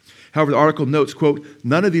amounts. However, the article notes, quote,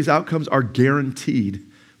 none of these outcomes are guaranteed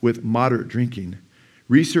with moderate drinking.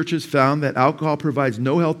 Researchers found that alcohol provides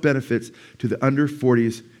no health benefits to the under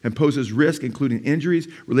 40s and poses risk, including injuries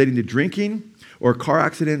relating to drinking or car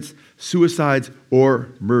accidents, suicides,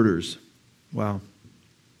 or murders. Wow.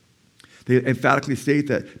 They emphatically state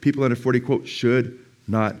that people under 40, quote, should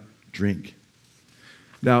not drink.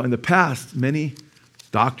 Now, in the past, many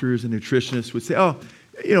doctors and nutritionists would say,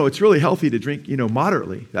 it's really healthy to drink,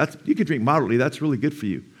 moderately. You can drink moderately. That's really good for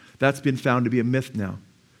you. That's been found to be a myth now,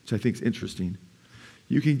 which I think is interesting.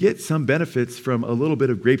 You can get some benefits from a little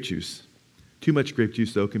bit of grape juice. Too much grape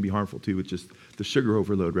juice, though, can be harmful, too, with just the sugar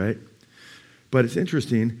overload, right? But it's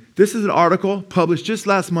interesting. This is an article published just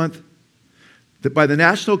last month by the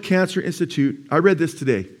National Cancer Institute. I read this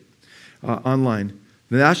today online.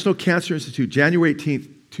 The National Cancer Institute, January 18th,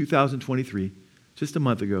 2023, just a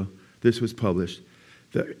month ago, this was published.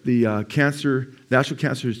 The National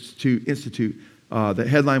Cancer Institute, the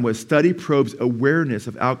headline was, Study Probes Awareness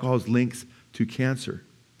of Alcohol's Links to Cancer.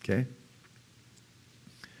 Okay?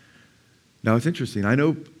 Now, it's interesting. I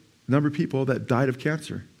know a number of people that died of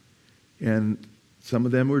cancer, and some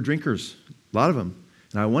of them were drinkers, a lot of them.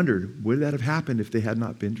 And I wondered, would that have happened if they had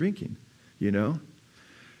not been drinking? The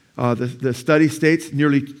study states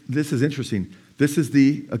this is interesting. This is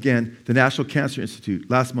the National Cancer Institute,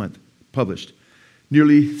 last month, published.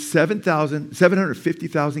 Nearly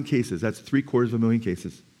 750,000 cases, that's 750,000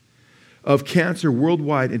 cases, of cancer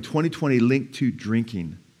worldwide in 2020 linked to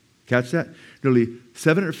drinking. Catch that? Nearly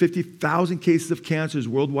 750,000 cases of cancers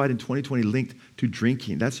worldwide in 2020 linked to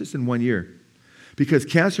drinking. That's just in 1 year. Because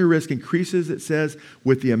cancer risk increases, it says,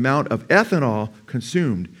 with the amount of ethanol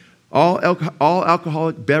consumed. All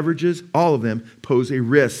alcoholic beverages, all of them, pose a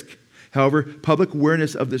risk. However, public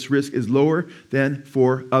awareness of this risk is lower than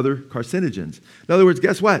for other carcinogens. In other words,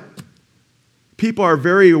 guess what? People are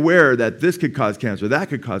very aware that this could cause cancer, that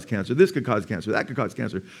could cause cancer, this could cause cancer, that could cause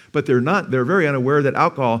cancer. But they're very unaware that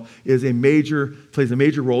alcohol plays a major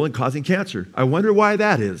role in causing cancer. I wonder why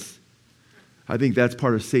that is. I think that's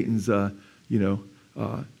part of Satan's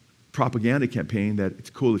propaganda campaign that it's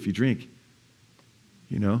cool if you drink.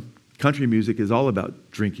 Country music is all about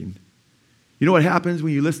drinking. You know what happens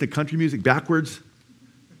when you listen to country music backwards?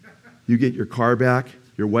 You get your car back,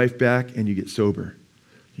 your wife back, and you get sober.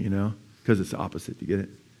 Because it's the opposite. You get it?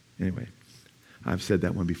 Anyway, I've said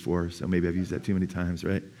that one before, so maybe I've used that too many times,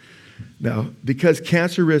 right? Now, because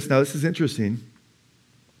cancer risk, now this is interesting.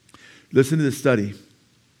 Listen to this study.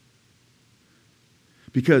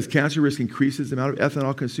 Because cancer risk increases the amount of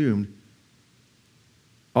ethanol consumed,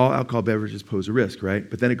 all alcohol beverages pose a risk, right?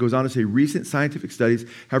 But then it goes on to say, recent scientific studies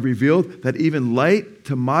have revealed that even light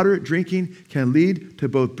to moderate drinking can lead to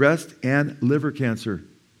both breast and liver cancer.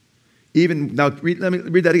 Let me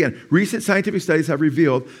read that again. Recent scientific studies have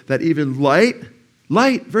revealed that even light,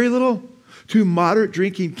 very little, to moderate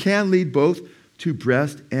drinking can lead both to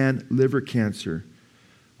breast and liver cancer.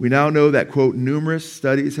 We now know that, quote, numerous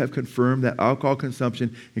studies have confirmed that alcohol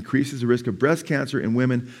consumption increases the risk of breast cancer in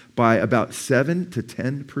women by about 7 to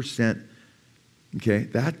 10%. Okay,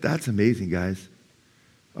 that's amazing, guys.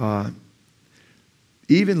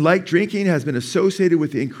 Even light drinking has been associated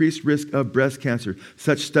with the increased risk of breast cancer.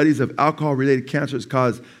 Such studies of alcohol-related cancers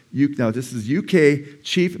cause, now this is UK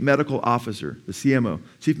Chief Medical Officer, the CMO,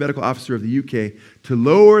 Chief Medical Officer of the UK, to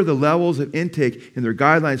lower the levels of intake in their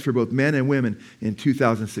guidelines for both men and women in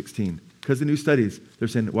 2016. Because of new studies, they're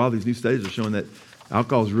saying, wow, these new studies are showing that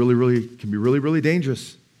alcohol is can be really, really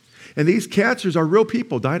dangerous. And these cancers are real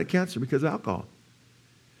people dying of cancer because of alcohol.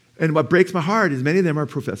 And what breaks my heart is many of them are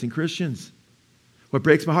professing Christians. What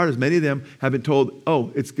breaks my heart is many of them have been told,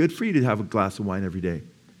 oh, it's good for you to have a glass of wine every day.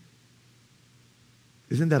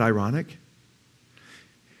 Isn't that ironic?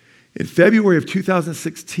 In February of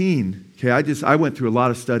 2016, I went through a lot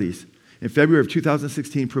of studies. In February of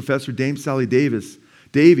 2016, Professor Dame Sally Davies,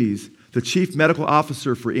 the Chief Medical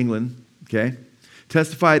Officer for England,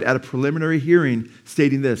 testified at a preliminary hearing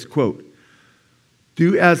stating this, quote,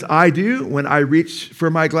 do as I do when I reach for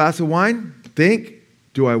my glass of wine. Think,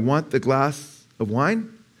 do I want the glass of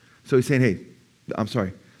wine? So he's saying,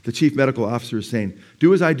 the Chief Medical Officer is saying,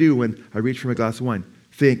 do as I do when I reach for my glass of wine.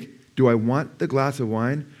 Think, do I want the glass of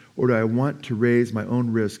wine or do I want to raise my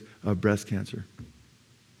own risk of breast cancer?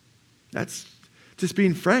 That's just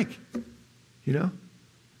being frank, you know?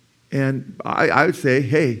 And I would say,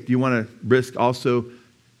 hey, do you want to risk also,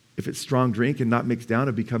 if it's strong drink and not mixed down,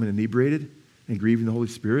 of becoming inebriated and grieving the Holy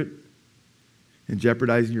Spirit and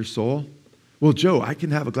jeopardizing your soul? Well, Joe, I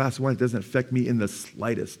can have a glass of wine. It doesn't affect me in the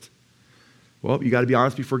slightest. Well, you got to be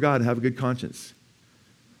honest before God and have a good conscience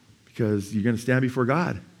because you're going to stand before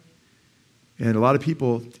God. And a lot of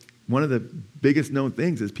people, one of the biggest known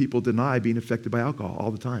things is people deny being affected by alcohol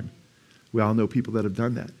all the time. We all know people that have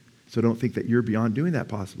done that. So don't think that you're beyond doing that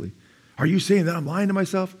possibly. Are you saying that I'm lying to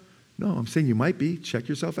myself? No, I'm saying you might be. Check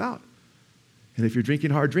yourself out. And if you're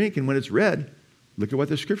drinking hard drink and when it's red, look at what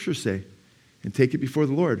the scriptures say and take it before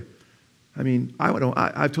the Lord. I mean,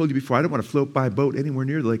 I've told you before, I don't want to float by a boat anywhere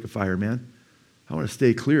near the lake of fire, man. I want to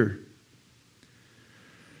stay clear.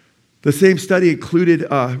 The same study included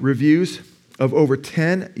reviews of over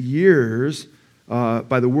 10 years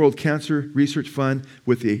by the World Cancer Research Fund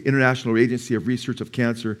with the International Agency of Research of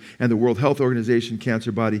Cancer and the World Health Organization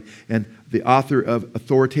Cancer Body, and the author of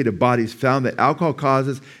authoritative bodies found that alcohol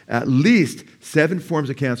causes at least 7 forms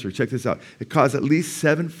of cancer. Check this out. It causes at least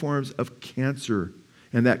 7 forms of cancer.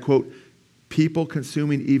 And that, quote, people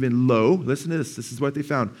consuming even low, listen to this is what they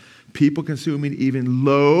found. People consuming even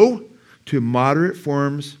low to moderate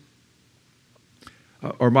forms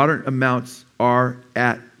or moderate amounts are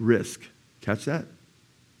at risk. Catch that?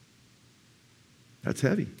 That's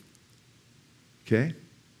heavy. Okay?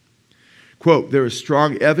 Quote, there is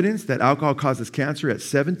strong evidence that alcohol causes cancer at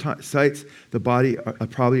 7 sites the body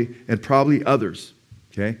probably others.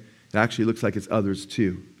 Okay? It actually looks like it's others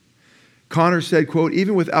too. Connor said, quote,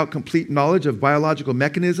 even without complete knowledge of biological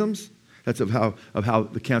mechanisms, that's of how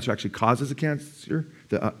the cancer actually causes a cancer,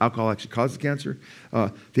 the alcohol actually causes cancer,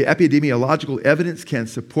 the epidemiological evidence can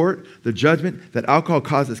support the judgment that alcohol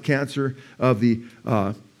causes cancer of the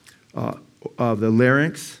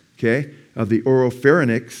larynx, okay, of the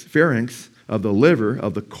oropharynx, of the liver,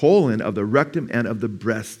 of the colon, of the rectum, and of the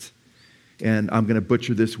breast. And I'm going to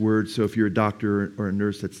butcher this word, so if you're a doctor or a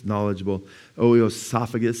nurse that's knowledgeable,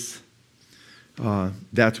 oesophagus.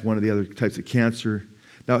 That's one of the other types of cancer.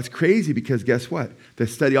 Now, it's crazy because guess what? The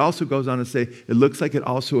study also goes on to say it looks like it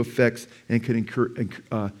also affects and can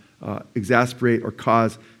exacerbate or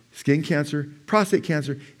cause skin cancer, prostate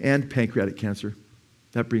cancer, and pancreatic cancer.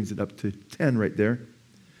 That brings it up to 10 right there.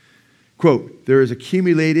 Quote, there is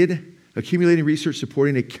accumulating research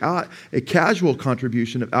supporting a casual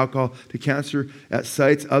contribution of alcohol to cancer at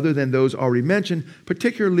sites other than those already mentioned,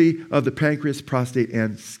 particularly of the pancreas, prostate,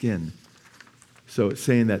 and skin. So it's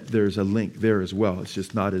saying that there's a link there as well. It's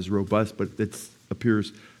just not as robust, but it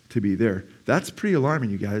appears to be there. That's pretty alarming,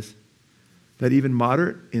 you guys. That even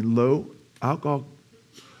moderate and low alcohol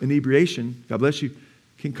inebriation, God bless you,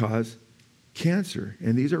 can cause cancer.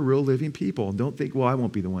 And these are real living people. Don't think, well, I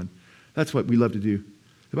won't be the one. That's what we love to do.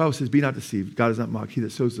 The Bible says, be not deceived. God is not mocked. He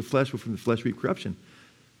that sows the flesh will from the flesh reap corruption.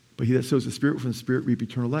 But he that sows the Spirit will from the Spirit reap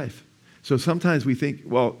eternal life. So sometimes we think,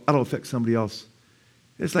 well, that'll affect somebody else.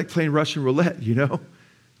 It's like playing Russian roulette, you know?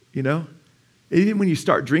 Even when you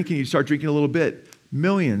start drinking a little bit,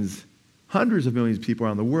 millions, hundreds of millions of people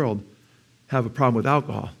around the world have a problem with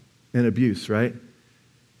alcohol and abuse, right?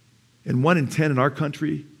 And 1 in 10 in our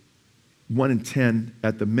country, 1 in 10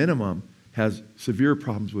 at the minimum, has severe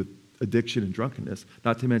problems with addiction and drunkenness,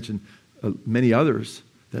 not to mention many others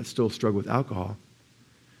that still struggle with alcohol.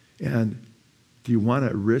 And do you want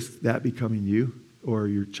to risk that becoming you or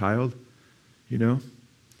your child?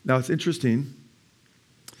 Now, it's interesting.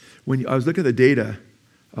 When I was looking at the data,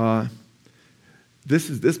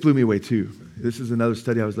 this blew me away too. This is another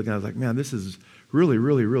study I was looking at. I was like, man, this is really,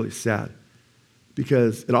 really, really sad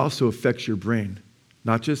because it also affects your brain.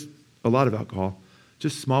 Not just a lot of alcohol,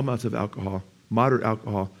 just small amounts of alcohol, moderate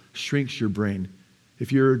alcohol shrinks your brain.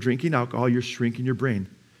 If you're drinking alcohol, you're shrinking your brain,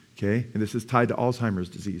 okay? And this is tied to Alzheimer's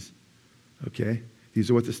disease, okay? These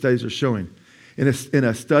are what the studies are showing. In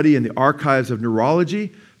a study in the Archives of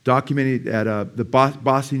Neurology, documented at the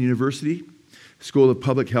Boston University School of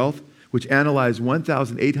Public Health, which analyzed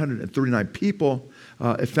 1,839 people,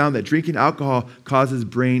 it found that drinking alcohol causes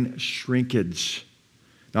brain shrinkage.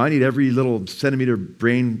 Now, I need every little centimeter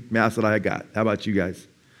brain mass that I got. How about you guys?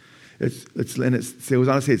 It goes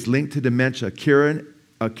on to say it's linked to dementia.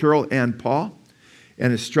 Carol Ann Paul,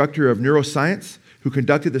 an instructor of neuroscience who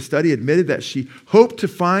conducted the study, admitted that she hoped to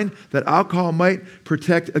find that alcohol might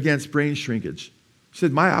protect against brain shrinkage. She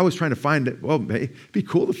said, I was trying to find it. Well, it'd be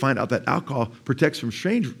cool to find out that alcohol protects from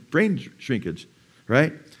brain shrinkage,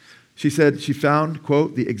 right? She said she found,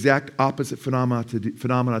 quote, the exact opposite phenomena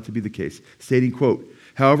to be the case, stating, quote,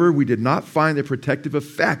 however, we did not find the protective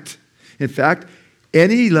effect. In fact,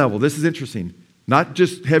 any level, this is interesting, not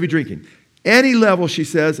just heavy drinking, any level, she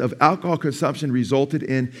says, of alcohol consumption resulted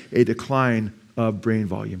in a decline of brain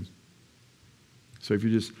volume. So if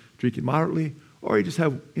you're just drinking moderately, or you just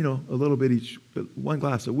have, a little bit each, 1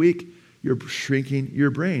 glass a week, you're shrinking your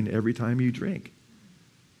brain every time you drink.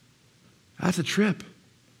 That's a trip.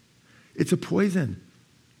 It's a poison.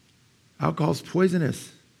 Alcohol's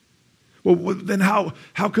poisonous. Well, then how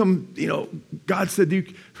come, God said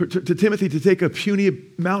to Timothy to take a puny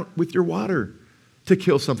amount with your water to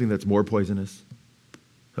kill something that's more poisonous?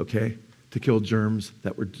 Okay? To kill germs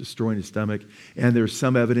that were destroying his stomach. And there's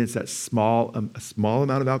some evidence that a small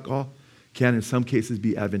amount of alcohol can in some cases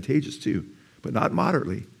be advantageous too, but not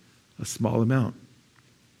moderately, a small amount.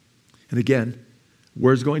 And again,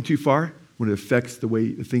 where's going too far? When it affects the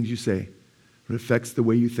things you say, when it affects the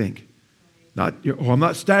way you think. Not, I'm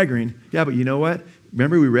not staggering. Yeah, but you know what?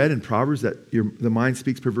 Remember we read in Proverbs that the mind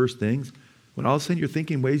speaks perverse things? When all of a sudden you're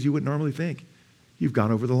thinking ways you wouldn't normally think, you've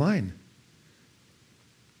gone over the line.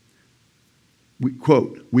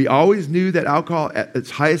 We always knew that alcohol at its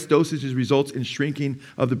highest dosages results in shrinking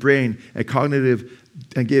of the brain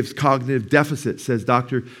and gives cognitive deficit, says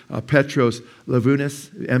Dr. Petros Lavunas,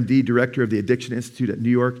 MD, director of the Addiction Institute at New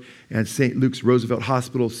York and St. Luke's Roosevelt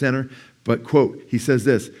Hospital Center. But, quote, he says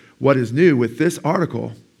this, what is new with this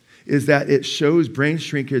article is that it shows brain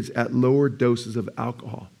shrinkage at lower doses of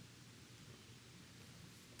alcohol.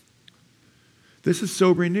 This is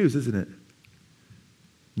sobering news, isn't it?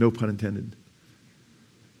 No pun intended.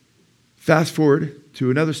 Fast forward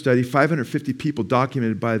to another study, 550 people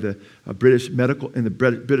documented by the British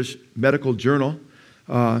Medical Journal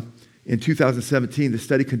in 2017. The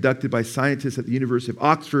study conducted by scientists at the University of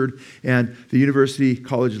Oxford and the University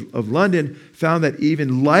College of London found that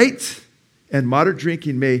even light and moderate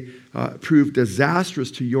drinking may prove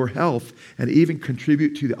disastrous to your health and even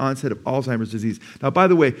contribute to the onset of Alzheimer's disease. Now, by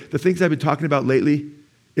the way, the things I've been talking about lately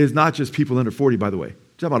is not just people under 40, by the way. I'm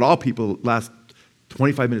talking about all people last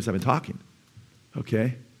 25 minutes I've been talking,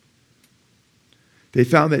 okay? They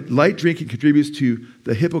found that light drinking contributes to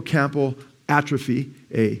the hippocampal atrophy,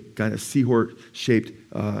 a kind of seahorse-shaped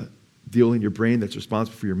deal in your brain that's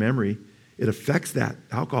responsible for your memory. It affects that.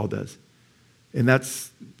 Alcohol does. And that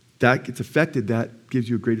gets affected. That gives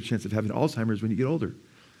you a greater chance of having Alzheimer's when you get older.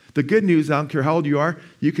 The good news, I don't care how old you are,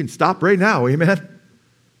 you can stop right now, amen?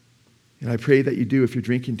 And I pray that you do if you're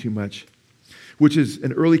drinking too much, which is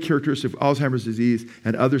an early characteristic of Alzheimer's disease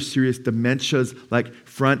and other serious dementias like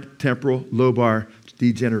front temporal lobar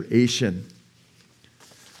degeneration.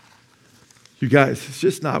 You guys, it's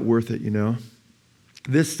just not worth it,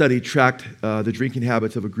 This study tracked the drinking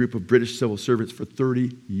habits of a group of British civil servants for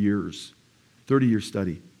 30 years. 30-year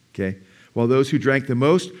study, okay? While those who drank the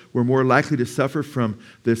most were more likely to suffer from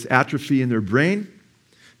this atrophy in their brain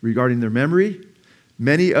regarding their memory,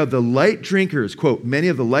 many of the light drinkers, quote, many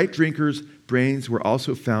of the light drinkers brains were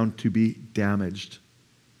also found to be damaged.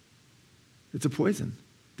 It's a poison.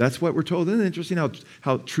 That's what we're told. Isn't it interesting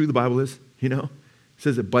how true the Bible is? You know, it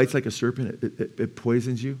says it bites like a serpent. It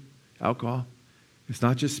poisons you. Alcohol. It's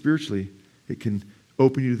not just spiritually. It can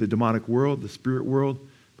open you to the demonic world, the spirit world,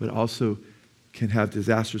 but also can have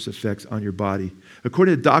disastrous effects on your body.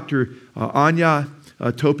 According to Dr. Anya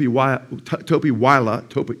Topiwala,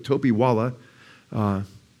 Topiwala,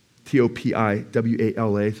 so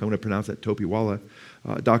I'm going to pronounce that Topiwala.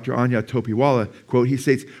 Dr. Anya Topiwala, quote, he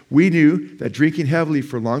states, "We knew that drinking heavily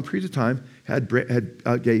for long periods of time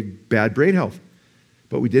gave bad brain health,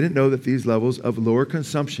 but we didn't know that these levels of lower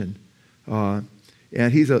consumption,"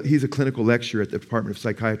 and he's a clinical lecturer at the Department of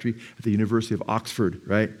Psychiatry at the University of Oxford,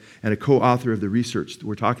 right? And a co-author of the research that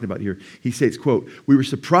we're talking about here. He states, quote, "We were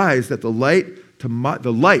surprised that the light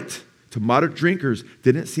to moderate drinkers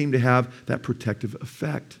didn't seem to have that protective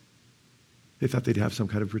effect." They thought they'd have some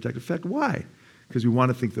kind of protective effect. Why? Because we want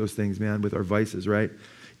to think those things, man, with our vices, right?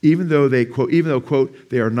 Even though, quote,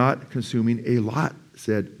 "they are not consuming a lot,"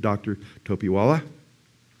 said Dr. Topiwala.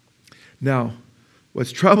 Now,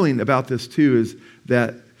 what's troubling about this, too, is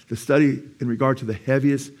that the study in regard to the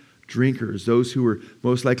heaviest drinkers, those who were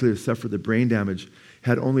most likely to suffer the brain damage,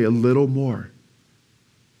 had only a little more.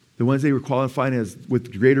 The ones they were qualifying as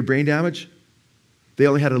with greater brain damage, they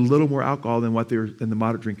only had a little more alcohol than the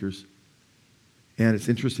moderate drinkers. And it's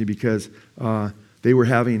interesting because they were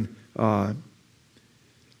having,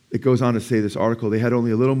 it goes on to say, this article, they had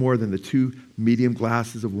only a little more than the 2 medium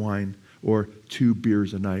glasses of wine or 2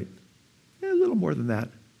 beers a night. A little more than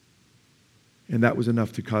that. And that was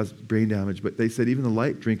enough to cause brain damage. But they said even the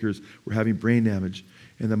light drinkers were having brain damage,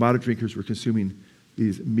 and the moderate drinkers were consuming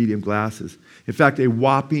these medium glasses. In fact, a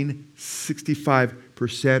whopping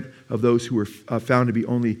 65% of those who were found to be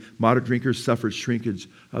only moderate drinkers suffered shrinkage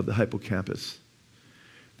of the hippocampus.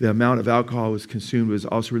 The amount of alcohol was consumed was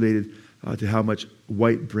also related to how much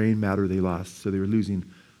white brain matter they lost. So they were losing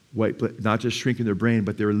not just shrinking their brain,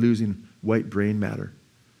 but they were losing white brain matter.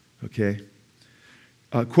 Okay?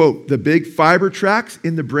 Quote, "The big fiber tracts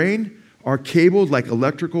in the brain are cabled like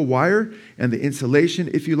electrical wire, and the insulation,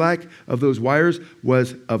 if you like, of those wires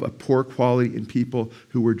was of a poor quality in people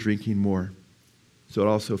who were drinking more." So it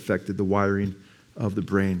also affected the wiring of the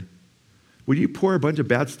brain. Would you pour a bunch of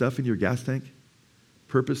bad stuff in your gas tank?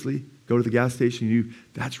 Purposely go to the gas station,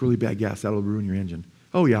 that's really bad gas, that'll ruin your engine.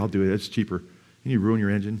 "Oh yeah, I'll do it, it's cheaper." And you ruin your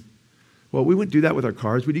engine. Well, we wouldn't do that with our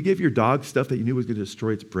cars. Would you give your dog stuff that you knew was going to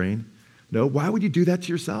destroy its brain? No. Why would you do that to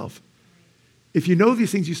yourself? If you know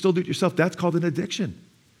these things, you still do it yourself. That's called an addiction.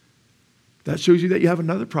 That shows you that you have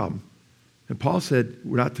another problem. And Paul said he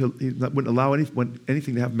wouldn't allow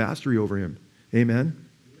anything to have mastery over him. Amen?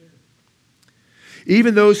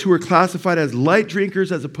 Even those who were classified as light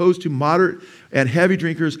drinkers as opposed to moderate and heavy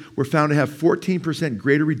drinkers were found to have 14%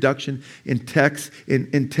 greater reduction in tests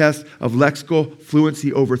of lexical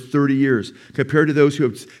fluency over 30 years compared to those who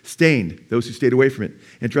abstained, those who stayed away from it,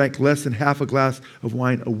 and drank less than half a glass of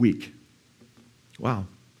wine a week. Wow.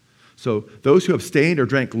 So those who abstained or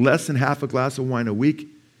drank less than half a glass of wine a week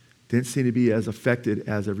didn't seem to be as affected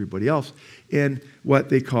as everybody else in what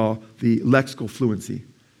they call the lexical fluency.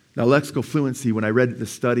 Now, lexical fluency, when I read the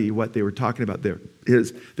study, what they were talking about there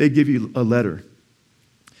is they give you a letter,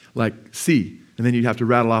 like C, and then you'd have to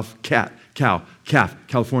rattle off cat, cow, calf,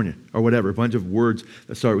 California, or whatever, a bunch of words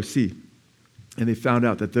that start with C. And they found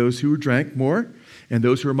out that those who drank more and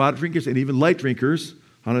those who were moderate drinkers and even light drinkers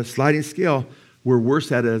on a sliding scale were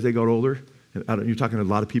worse at it as they got older. You're talking to a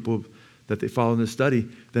lot of people that they follow in this study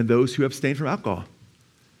than those who abstain from alcohol.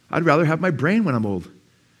 I'd rather have my brain when I'm old.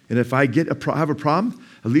 And if I have a problem,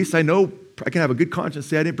 at least I know I can have a good conscience,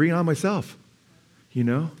 say I didn't bring it on myself. You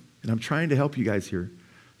know? And I'm trying to help you guys here.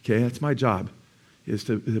 Okay? That's my job, is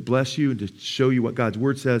to bless you and to show you what God's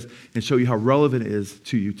Word says and show you how relevant it is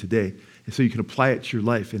to you today. And so you can apply it to your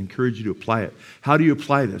life and encourage you to apply it. How do you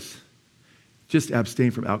apply this? Just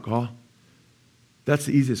abstain from alcohol. That's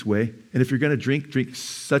the easiest way. And if you're going to drink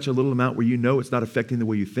such a little amount where you know it's not affecting the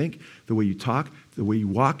way you think, the way you talk, the way you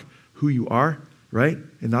walk, who you are, right?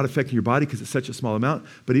 And not affecting your body because it's such a small amount.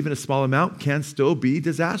 But even a small amount can still be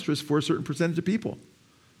disastrous for a certain percentage of people,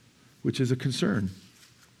 which is a concern.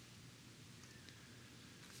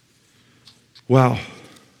 Wow.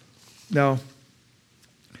 Now,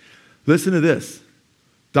 listen to this.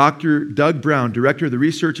 Dr. Doug Brown, director of the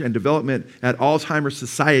research and development at Alzheimer's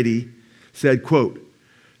Society, said, quote,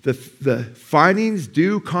 the findings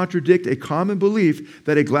do contradict a common belief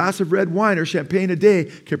that a glass of red wine or champagne a day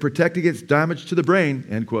can protect against damage to the brain,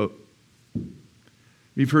 end quote.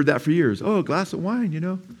 We've heard that for years. Oh, a glass of wine,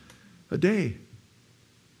 a day.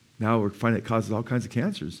 Now we're finding it causes all kinds of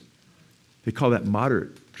cancers. They call that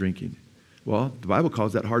moderate drinking. Well, the Bible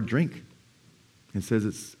calls that hard drink. It says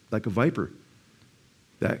it's like a viper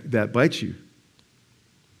that bites you.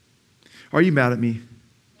 Are you mad at me?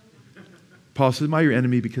 Paul says, am I your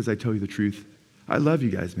enemy because I tell you the truth? I love you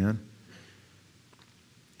guys, man.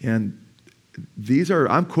 And I'm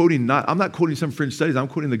not quoting some fringe studies. I'm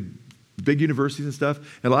quoting the big universities and stuff.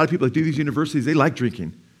 And a lot of people that do these universities, they like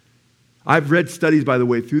drinking. I've read studies, by the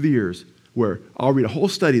way, through the years where I'll read a whole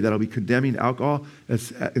study that'll be condemning alcohol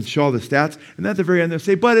and show all the stats. And at the very end, they'll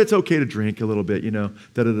say, but it's okay to drink a little bit,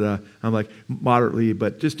 da-da-da. I'm like, moderately,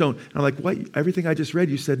 but just don't. And I'm like, what? Everything I just read,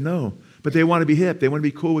 you said no. But they want to be hip. They want to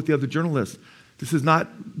be cool with the other journalists. This is not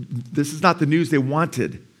the news they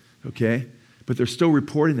wanted, okay? But they're still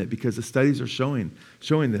reporting it because the studies are showing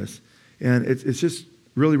this. And it's just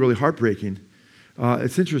really, really heartbreaking.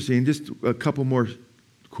 It's interesting. Just a couple more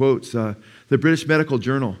quotes. The British Medical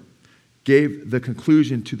Journal gave the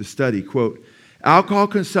conclusion to the study, quote, alcohol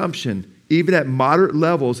consumption, even at moderate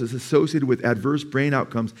levels, is associated with adverse brain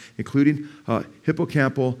outcomes, including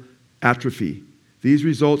hippocampal atrophy. These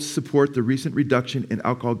results support the recent reduction in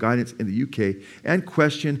alcohol guidance in the UK and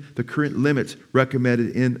question the current limits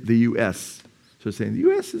recommended in the US. So saying the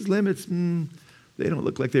US's limits, they don't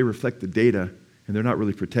look like they reflect the data, and they're not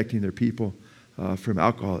really protecting their people from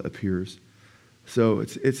alcohol, it appears. So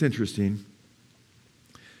it's interesting.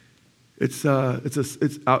 Drinking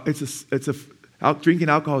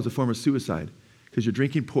alcohol is a form of suicide because you're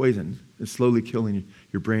drinking poison and slowly killing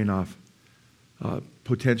your brain off,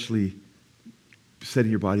 potentially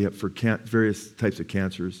setting your body up for various types of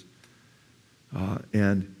cancers.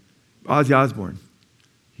 And Ozzy Osbourne,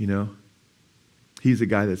 he's a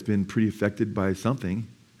guy that's been pretty affected by something,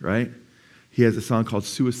 right? He has a song called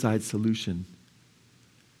Suicide Solution.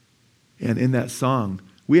 And in that song,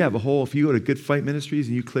 we have if you go to Good Fight Ministries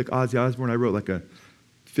and you click Ozzy Osbourne, I wrote like a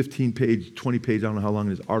 15-page, 20-page, I don't know how long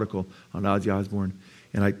it is, article on Ozzy Osbourne.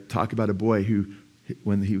 And I talk about a boy who,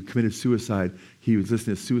 when he committed suicide, he was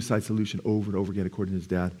listening to Suicide Solution over and over again, according to his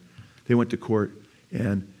dad. They went to court,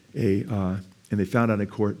 and they found out in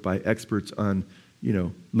court by experts on,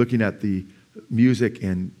 looking at the music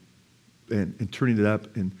and turning it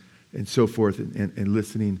up and so forth and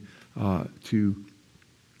listening to.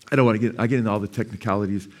 I don't want to I get into all the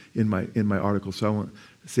technicalities in my article, so I won't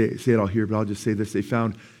say it all here, but I'll just say this. They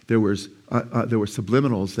found there were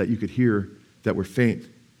subliminals that you could hear that were faint.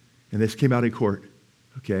 And this came out in court,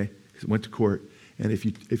 okay? It went to court. And if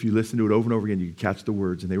you listen to it over and over again, you could catch the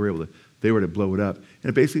words, and they were able to blow it up. And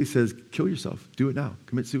it basically says, kill yourself. Do it now.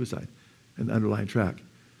 Commit suicide. And the underlying track.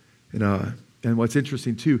 And what's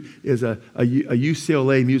interesting, too, is a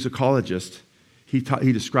UCLA musicologist, he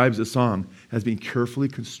describes the song as being carefully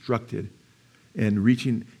constructed and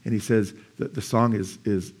reaching, and he says that the song is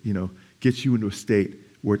gets you into a state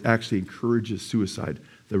where it actually encourages suicide.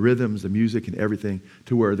 The rhythms, the music, and everything,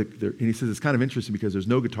 to where and he says it's kind of interesting because there's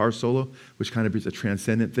no guitar solo, which kind of is a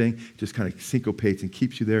transcendent thing. It just kind of syncopates and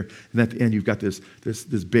keeps you there. And at the end, you've got this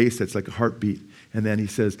bass that's like a heartbeat. And then he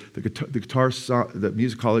says the guitar song, the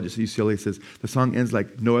musicologist at UCLA says the song ends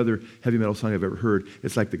like no other heavy metal song I've ever heard.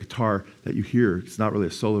 It's like the guitar that you hear. It's not really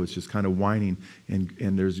a solo. It's just kind of whining,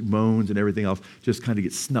 and there's moans and everything else. Just kind of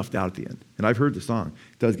gets snuffed out at the end. And I've heard the song.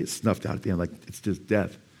 It does get snuffed out at the end, like it's just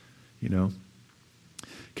death,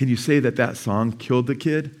 Can you say that song killed the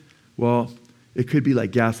kid? Well, it could be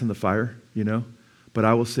like gas in the fire, But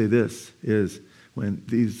I will say this is when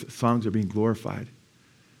these songs are being glorified.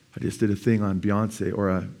 I just did a thing on Beyonce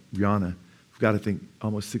or Rihanna. We've got, I think,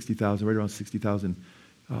 almost 60,000, right around 60,000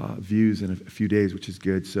 views in a few days, which is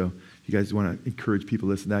good. So you guys want to encourage people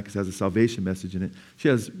to listen to that because it has a salvation message in it. She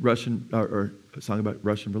has or a song about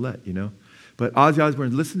Russian roulette, But Ozzy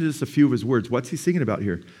Osbourne, listen to just a few of his words. What's he singing about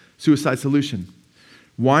here? Suicide Solution.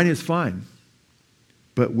 Wine is fine,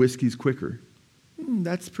 but whiskey's quicker.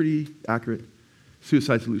 That's pretty accurate.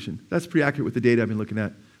 Suicide Solution. That's pretty accurate with the data I've been looking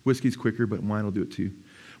at. Whiskey's quicker, but wine will do it too.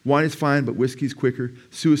 Wine is fine, but whiskey's quicker.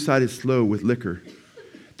 Suicide is slow with liquor.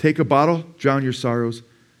 Take a bottle, drown your sorrows.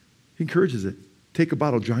 He encourages it. Take a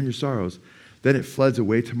bottle, drown your sorrows. Then it floods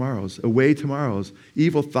away tomorrows.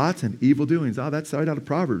 Evil thoughts and evil doings. Oh, that's right out of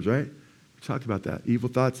Proverbs, right? We talked about that. Evil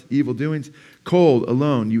thoughts, evil doings. Cold,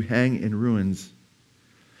 alone, you hang in ruins.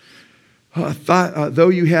 Though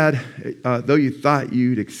you thought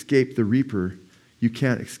you'd escape the reaper, you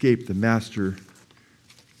can't escape the master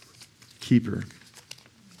keeper.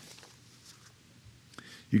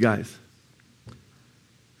 You guys,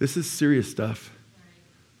 this is serious stuff.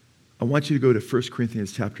 I want you to go to 1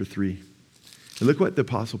 Corinthians chapter 3. And look what the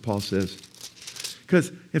Apostle Paul says. Because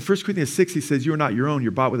in 1 Corinthians 6, he says, you are not your own.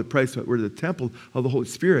 You're bought with a price. We're the temple of the Holy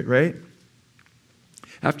Spirit, right?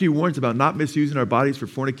 After he warns about not misusing our bodies for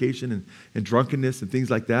fornication and drunkenness and things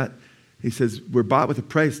like that, he says, we're bought with a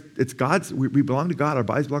price. It's God's. We belong to God. Our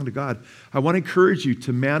bodies belong to God. I want to encourage you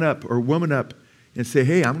to man up or woman up and say,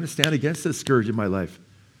 hey, I'm going to stand against this scourge in my life.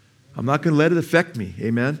 I'm not going to let it affect me.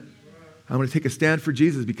 Amen. I'm going to take a stand for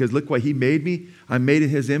Jesus because look why he made me. I'm made in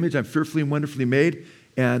his image. I'm fearfully and wonderfully made.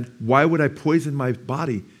 And why would I poison my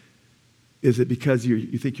body? Is it because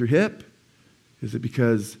you think you're hip? Is it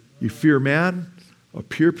because you fear man or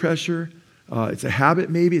peer pressure? It's a habit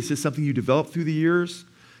maybe. It's just something you develop through the years.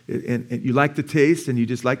 And you like the taste and you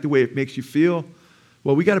just like the way it makes you feel.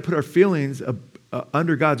 Well, we got to put our feelings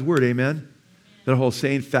under God's word. Amen. That whole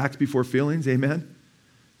saying, facts before feelings. Amen.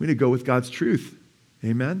 We need to go with God's truth.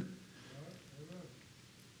 Amen.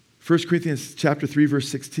 1 Corinthians chapter 3, verse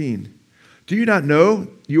 16. Do you not know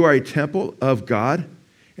you are a temple of God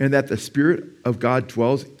and that the Spirit of God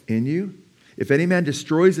dwells in you? If any man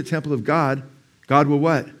destroys the temple of God, God will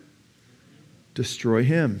what? Destroy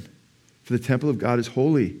him. For the temple of God is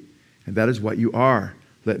holy, and that is what you are.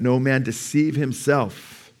 Let no man deceive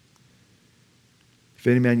himself. If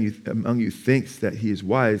any man among you thinks that he is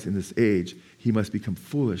wise in this age, he must become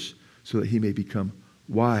foolish so that he may become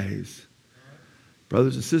wise.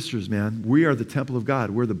 Brothers and sisters, man, we are the temple of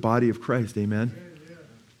God. We're the body of Christ, amen?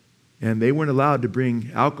 And they weren't allowed to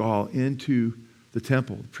bring alcohol into the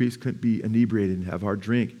temple. The priest couldn't be inebriated and have hard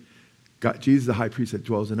drink. Jesus is the high priest that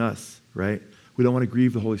dwells in us, right? We don't want to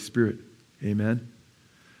grieve the Holy Spirit, amen?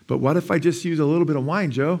 But what if I just use a little bit of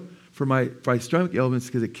wine, Joe, for my stomach ailments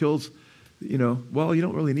because it kills, well, you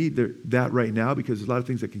don't really need that right now because there's a lot of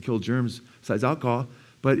things that can kill germs besides alcohol.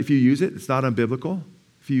 But if you use it, it's not unbiblical.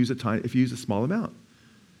 If you use a small amount,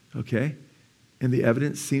 okay? And the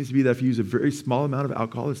evidence seems to be that if you use a very small amount of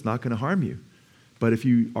alcohol, it's not going to harm you. But if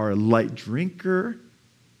you are a light drinker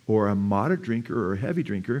or a moderate drinker or a heavy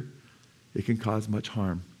drinker, it can cause much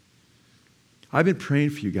harm. I've been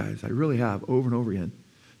praying for you guys. I really have, over and over again,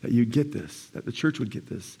 that you'd get this, that the church would get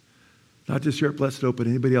this. Not just here at Blessed Hope, but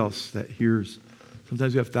anybody else that hears.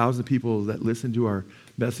 Sometimes we have thousands of people that listen to our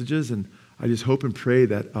messages, and I just hope and pray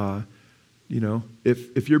that,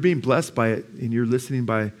 if you're being blessed by it and you're listening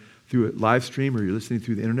through a live stream or you're listening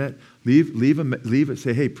through the internet, leave it.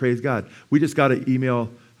 Say, hey, praise God. We just got an email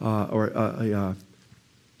or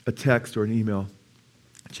a text or an email.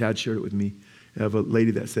 Chad shared it with me of a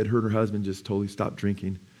lady that said her and her husband just totally stopped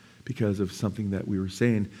drinking because of something that we were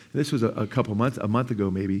saying. And this was a month ago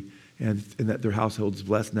maybe, and that their household's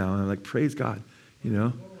blessed now. And I'm like, praise God,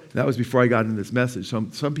 And that was before I got into this message.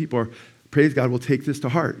 Some people praise God, will take this to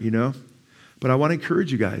heart, But I want to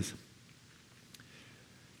encourage you guys.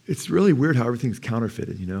 It's really weird how everything's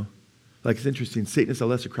counterfeited, Like it's interesting. Satanist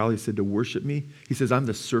Aleister Crowley said to worship me. He says, I'm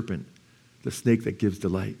the serpent, the snake that gives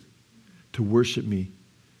delight. To worship me,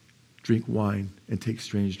 drink wine, and take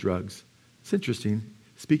strange drugs. It's interesting.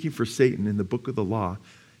 Speaking for Satan in the book of the law,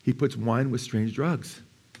 he puts wine with strange drugs,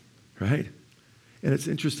 right? And it's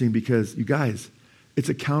interesting because, you guys, it's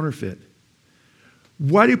a counterfeit.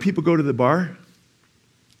 Why do people go to the bar?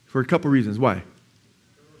 For a couple reasons. Why?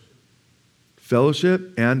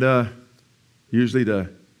 Fellowship and usually to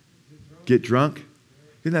get drunk.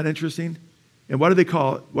 Isn't that interesting? And what do they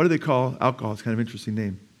call alcohol? It's kind of an interesting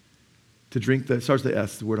name. To drink it starts with the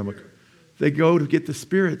S, the word I'm looking for. They go to get the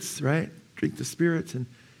spirits, right? Drink the spirits and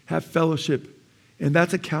have fellowship. And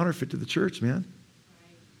that's a counterfeit to the church, man.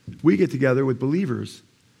 We get together with believers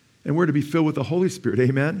and we're to be filled with the Holy Spirit,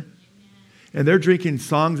 amen? And they're drinking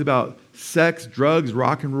songs about sex, drugs,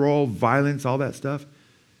 rock and roll, violence, all that stuff.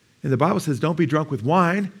 And the Bible says, don't be drunk with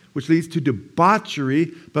wine, which leads to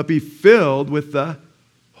debauchery, but be filled with the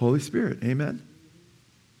Holy Spirit. Amen?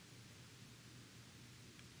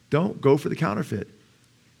 Don't go for the counterfeit.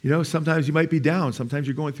 Sometimes you might be down. Sometimes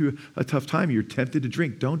you're going through a tough time. You're tempted to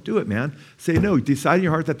drink. Don't do it, man. Say no. Decide in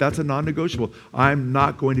your heart that that's a non-negotiable. I'm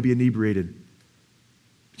not going to be inebriated.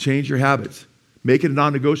 Change your habits. Make it a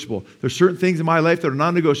non-negotiable. There's certain things in my life that are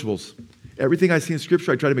non-negotiables. Everything I see in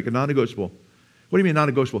Scripture, I try to make a non-negotiable. What do you mean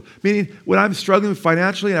non-negotiable? Meaning, when I'm struggling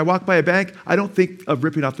financially and I walk by a bank, I don't think of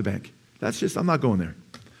ripping off the bank. I'm not going there.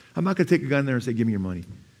 I'm not going to take a gun there and say, give me your money.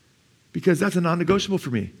 Because that's a non-negotiable for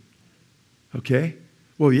me. Okay?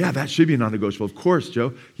 Well, yeah, that should be a non-negotiable. Of course,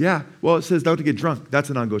 Joe. Yeah. Well, it says not to get drunk. That's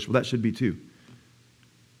a non-negotiable. That should be too.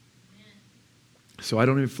 So I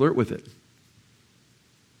don't even flirt with it.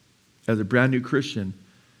 As a brand new Christian,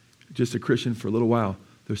 just a Christian for a little while,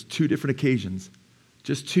 there's 2 different occasions,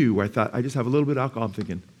 just 2, where I thought, I just have a little bit of alcohol, I'm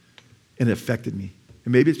thinking, and it affected me.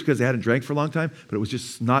 And maybe it's because I hadn't drank for a long time, but it was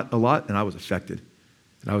just not a lot, and I was affected.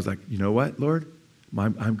 And I was like, you know what, Lord?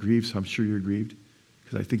 I'm grieved, so I'm sure you're grieved,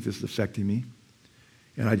 because I think this is affecting me.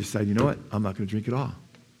 And I decided, you know what? I'm not going to drink at all.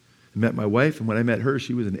 I met my wife, and when I met her,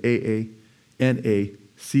 she was an AA, NA,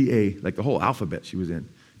 CA, like the whole alphabet she was in,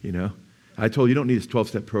 you know. I told her, you don't need a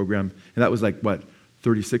 12-step program. And that was like, what,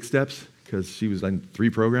 36 steps? Because she was on 3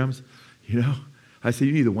 programs, you know. I said,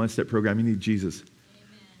 you need a 1-step program. You need Jesus.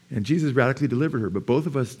 Amen. And Jesus radically delivered her. But both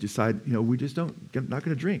of us decide, you know, we just not going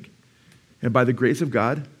to drink. And by the grace of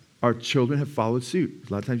God, our children have followed suit.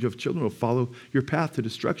 A lot of times you have children who will follow your path to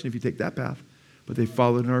destruction if you take that path. But they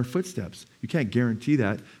followed in our footsteps. You can't guarantee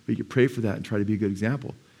that, but you can pray for that and try to be a good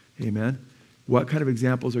example. Amen? What kind of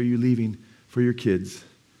examples are you leaving for your kids,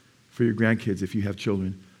 for your grandkids if you have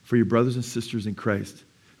children, for your brothers and sisters in Christ?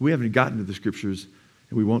 We haven't gotten to the scriptures,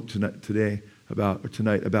 and we won't tonight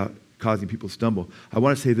about causing people to stumble. I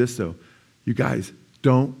want to say this, though. You guys,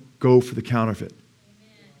 don't go for the counterfeit.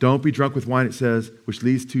 Amen. Don't be drunk with wine, it says, which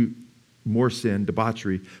leads to more sin,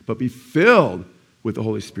 debauchery, but be filled with the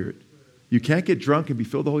Holy Spirit. You can't get drunk and be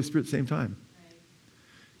filled with the Holy Spirit at the same time.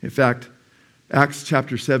 In fact, Acts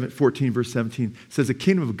chapter 14, verse 17 says the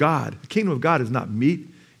kingdom of God is not meat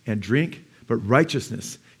and drink, but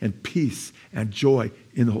righteousness and peace and joy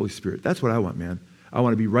in the Holy Spirit. That's what I want, man. I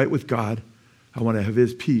want to be right with God. I want to have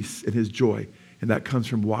his peace and his joy. And that comes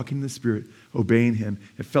from walking in the Spirit, obeying him,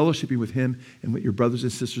 and fellowshipping with him and with your brothers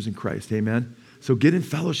and sisters in Christ. Amen? So get in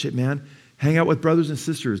fellowship, man. Hang out with brothers and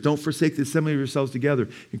sisters. Don't forsake the assembly of yourselves together.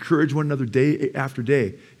 Encourage one another day after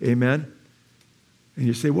day. Amen? And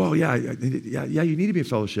you say, well, yeah, you need to be in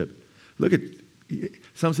fellowship. Look at,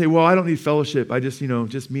 some say, well, I don't need fellowship. I just,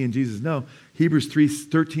 just me and Jesus. No. Hebrews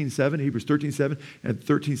 13:7 and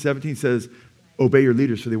 13:17 says, obey your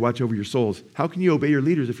leaders for they watch over your souls. How can you obey your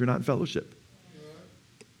leaders if you're not in fellowship?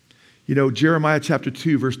 Jeremiah chapter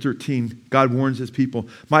 2, verse 13, God warns his people.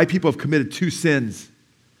 My people have committed 2 sins.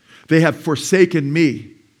 They have forsaken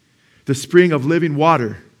me, the spring of living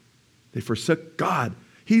water. They forsook God.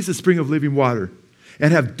 He's the spring of living water.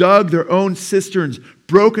 And have dug their own cisterns,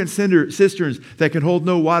 broken cisterns that can hold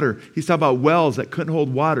no water. He's talking about wells that couldn't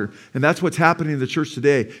hold water. And that's what's happening in the church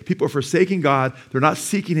today. People are forsaking God. They're not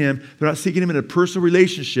seeking him. They're not seeking him in a personal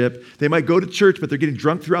relationship. They might go to church, but they're getting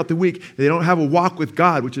drunk throughout the week. And they don't have a walk with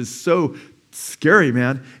God, which is so scary,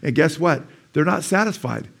 man. And guess what? They're not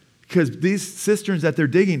satisfied because these cisterns that they're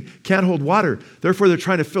digging can't hold water. Therefore, they're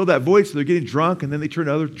trying to fill that void, so they're getting drunk, and then they turn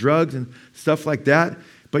to other drugs and stuff like that.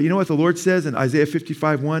 But you know what the Lord says in Isaiah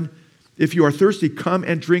 55:1? If you are thirsty, come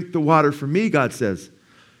and drink the water from me, God says.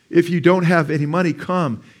 If you don't have any money,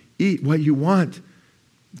 come, eat what you want.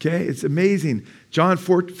 Okay, it's amazing. John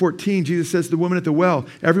 4:14, Jesus says to the woman at the well,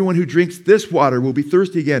 everyone who drinks this water will be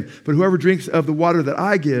thirsty again, but whoever drinks of the water that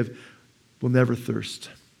I give will never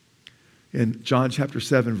thirst. In John chapter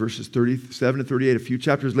 7, verses 37 to 38, a few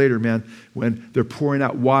chapters later, man, when they're pouring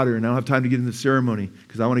out water, and I don't have time to get into the ceremony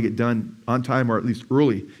because I want to get done on time or at least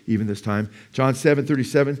early even this time. John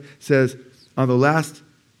 7:37 says, on the last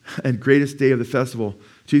and greatest day of the festival,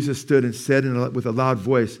 Jesus stood and said with a loud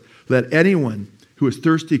voice, let anyone who is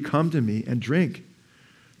thirsty come to me and drink.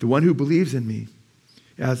 The one who believes in me,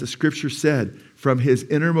 as the scripture said, from his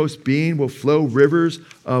innermost being will flow rivers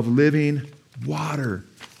of living water.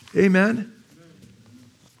 Amen.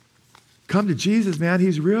 Come to Jesus, man.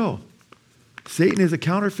 He's real. Satan is a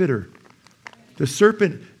counterfeiter. The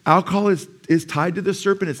serpent, alcohol is tied to the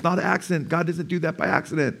serpent. It's not an accident. God doesn't do that by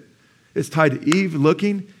accident. It's tied to Eve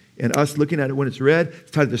looking and us looking at it when it's red.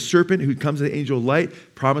 It's tied to the serpent who comes in the angel of light,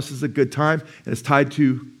 promises a good time. And it's tied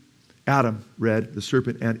to Adam, red, the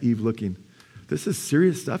serpent, and Eve looking. This is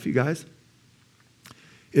serious stuff, you guys.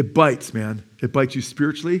 It bites, man. It bites you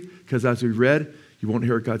spiritually because as we read, you won't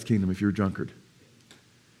inherit God's kingdom if you're a drunkard.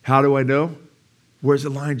 How do I know? Where's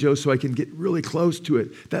the line, Joe, so I can get really close to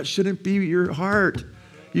it? That shouldn't be your heart.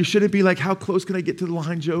 You shouldn't be like, how close can I get to the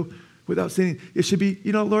line, Joe, without sinning? It should be,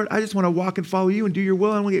 Lord, I just want to walk and follow you and do your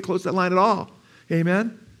will. I don't want to get close to that line at all.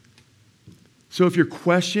 Amen? So if you're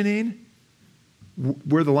questioning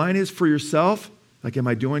where the line is for yourself, like, am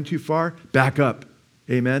I doing too far? Back up.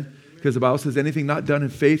 Amen? Because the Bible says anything not done in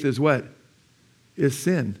faith is what? Is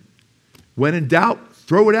sin. When in doubt,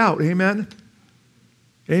 throw it out. Amen?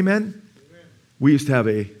 Amen? We used to have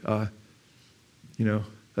a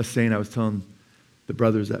saying I was telling the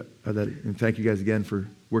brothers that, and thank you guys again for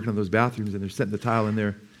working on those bathrooms, and they're setting the tile in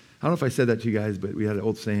there. I don't know if I said that to you guys, but we had an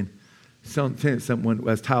old saying. Someone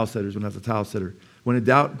as tile setters, when I was a tile setter, when in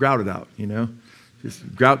doubt, grout it out,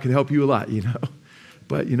 Just grout can help you a lot,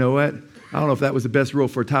 But you know what? I don't know if that was the best rule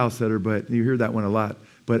for a tile setter, but you hear that one a lot.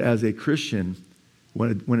 But as a Christian,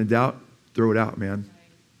 when in doubt, throw it out, man.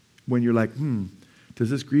 When you're like, does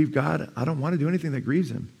this grieve God? I don't want to do anything that grieves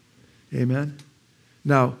him. Amen?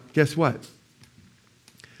 Now, guess what?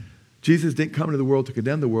 Jesus didn't come into the world to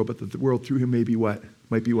condemn the world, but that the world through him may be what?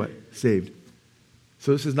 might be what? Saved.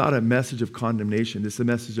 So this is not a message of condemnation. This is a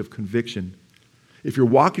message of conviction. If you're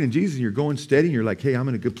walking in Jesus and you're going steady and you're like, hey, I'm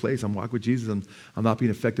in a good place. I'm walking with Jesus. I'm not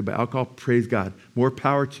being affected by alcohol. Praise God. More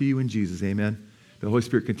power to you in Jesus. Amen. The Holy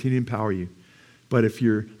Spirit continue to empower you. But if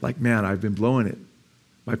you're like, man, I've been blowing it,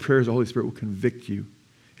 my prayer is the Holy Spirit will convict you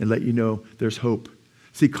and let you know there's hope.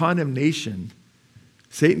 See, condemnation,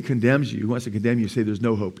 Satan condemns you. He wants to condemn you and say there's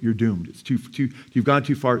no hope. You're doomed. It's you've gone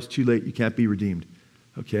too far. It's too late. You can't be redeemed.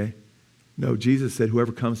 Okay? No, Jesus said,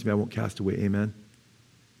 whoever comes to me, I won't cast away. Amen?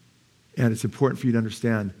 And it's important for you to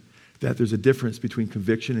understand that there's a difference between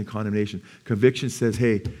conviction and condemnation. Conviction says,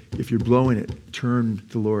 hey, if you're blowing it, turn to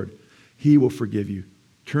the Lord. He will forgive you.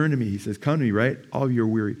 Turn to me. He says, come to me, right? All of you are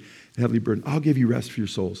weary and heavily burdened. I'll give you rest for your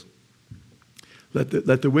souls.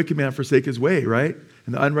 Let the wicked man forsake his way, right?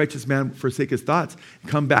 And the unrighteous man forsake his thoughts.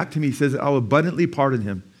 Come back to me. He says, I'll abundantly pardon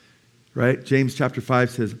him, right? James chapter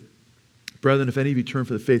 5 says, brethren, if any of you turn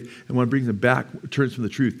from the faith and one brings him back, turns from the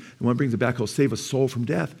truth, and one brings him back, he'll save a soul from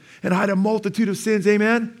death and hide a multitude of sins.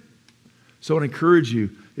 Amen? So I want to encourage you,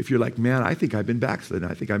 if you're like, man, I think I've been backslidden.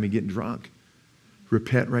 I think I've been getting drunk.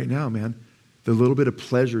 Repent right now, man. The little bit of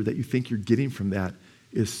pleasure that you think you're getting from that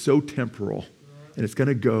is so temporal. And it's going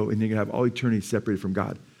to go, and you're going to have all eternity separated from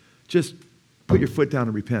God. Just put your foot down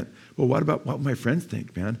and repent. Well, what about what my friends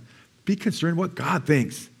think, man? Be concerned what God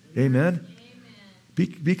thinks. Amen?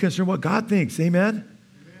 Be concerned what God thinks. Amen?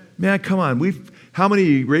 Man, come on. How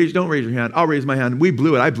many don't raise your hand? I'll raise my hand. We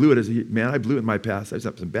blew it. I blew it as a man. I blew it in my past. I've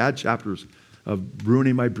had some bad chapters of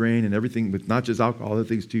ruining my brain and everything, with not just alcohol, other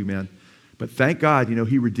things too, man. But thank God,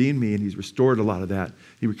 he redeemed me and he's restored a lot of that.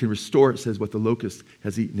 He can restore, it says, what the locust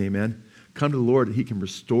has eaten. Amen? Come to the Lord and he can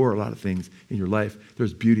restore a lot of things in your life.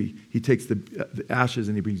 There's beauty. He takes the ashes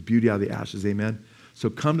and he brings beauty out of the ashes. Amen? So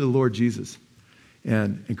come to the Lord Jesus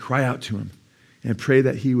and cry out to him and pray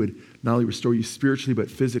that he would not only restore you spiritually but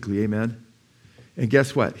physically. Amen? And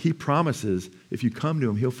guess what? He promises if you come to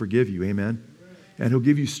him, he'll forgive you. Amen? And he'll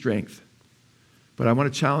give you strength. But I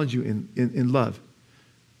want to challenge you in love.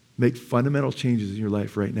 Make fundamental changes in your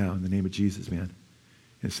life right now in the name of Jesus, man.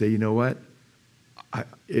 And say, you know what?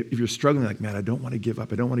 If you're struggling like, man, I don't want to give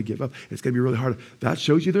up. I don't want to give up. It's going to be really hard. That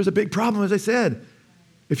shows you there's a big problem, as I said.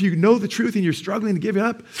 If you know the truth and you're struggling to give it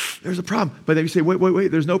up, there's a problem. But then you say,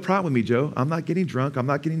 wait, there's no problem with me, Joe. I'm not getting drunk. I'm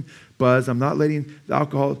not getting buzzed. I'm not letting the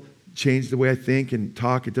alcohol change the way I think and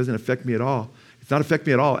talk. It doesn't affect me at all. It's not affect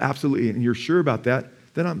me at all, absolutely. And you're sure about that,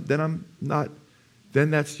 then I'm not.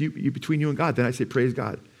 Then that's you between you and God. Then I say, praise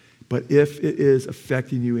God. But if it is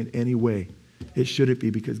affecting you in any way, it shouldn't be,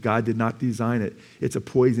 because God did not design it. It's a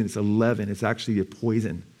poison. It's a leaven. It's actually a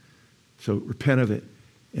poison. So repent of it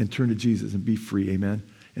and turn to Jesus and be free. Amen.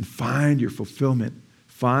 And find your fulfillment.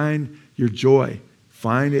 Find your joy.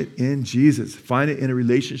 Find it in Jesus. Find it in a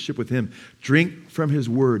relationship with him. Drink from his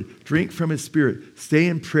word. Drink from his spirit. Stay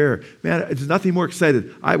in prayer. Man, there's nothing more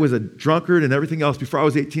excited. I was a drunkard and everything else. Before I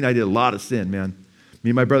was 18, I did a lot of sin, man.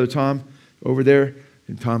 Me and my brother Tom over there,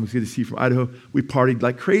 and Tom was good to see from Idaho, we partied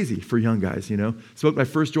like crazy for young guys, Smoked my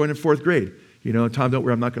first joint in 4th grade. Tom, don't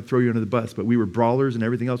worry, I'm not going to throw you under the bus. But we were brawlers and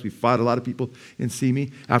everything else. We fought a lot of people in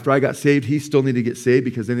Simi. After I got saved, he still needed to get saved,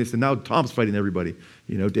 because then they said, now Tom's fighting everybody.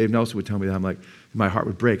 Dave Nelson would tell me that. I'm like, my heart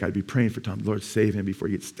would break. I'd be praying for Tom. Lord, save him before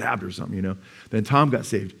he gets stabbed or something, Then Tom got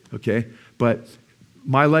saved, okay? But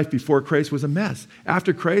my life before Christ was a mess.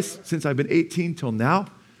 After Christ, since I've been 18 till now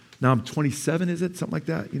I'm 27, is it? Something like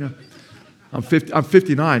that, I'm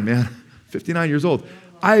 59, man. 59 years old.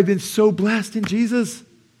 I have been so blessed in Jesus.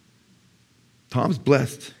 Tom's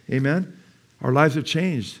blessed. Amen. Our lives have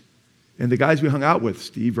changed. And the guys we hung out with,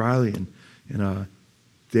 Steve Riley and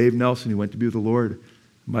Dave Nelson, who went to be with the Lord,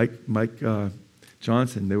 Mike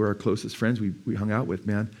Johnson, they were our closest friends we hung out with,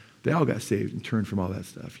 man. They all got saved and turned from all that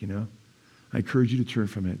stuff, I encourage you to turn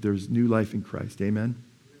from it. There's new life in Christ. Amen.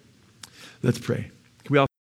 Let's pray. Can we all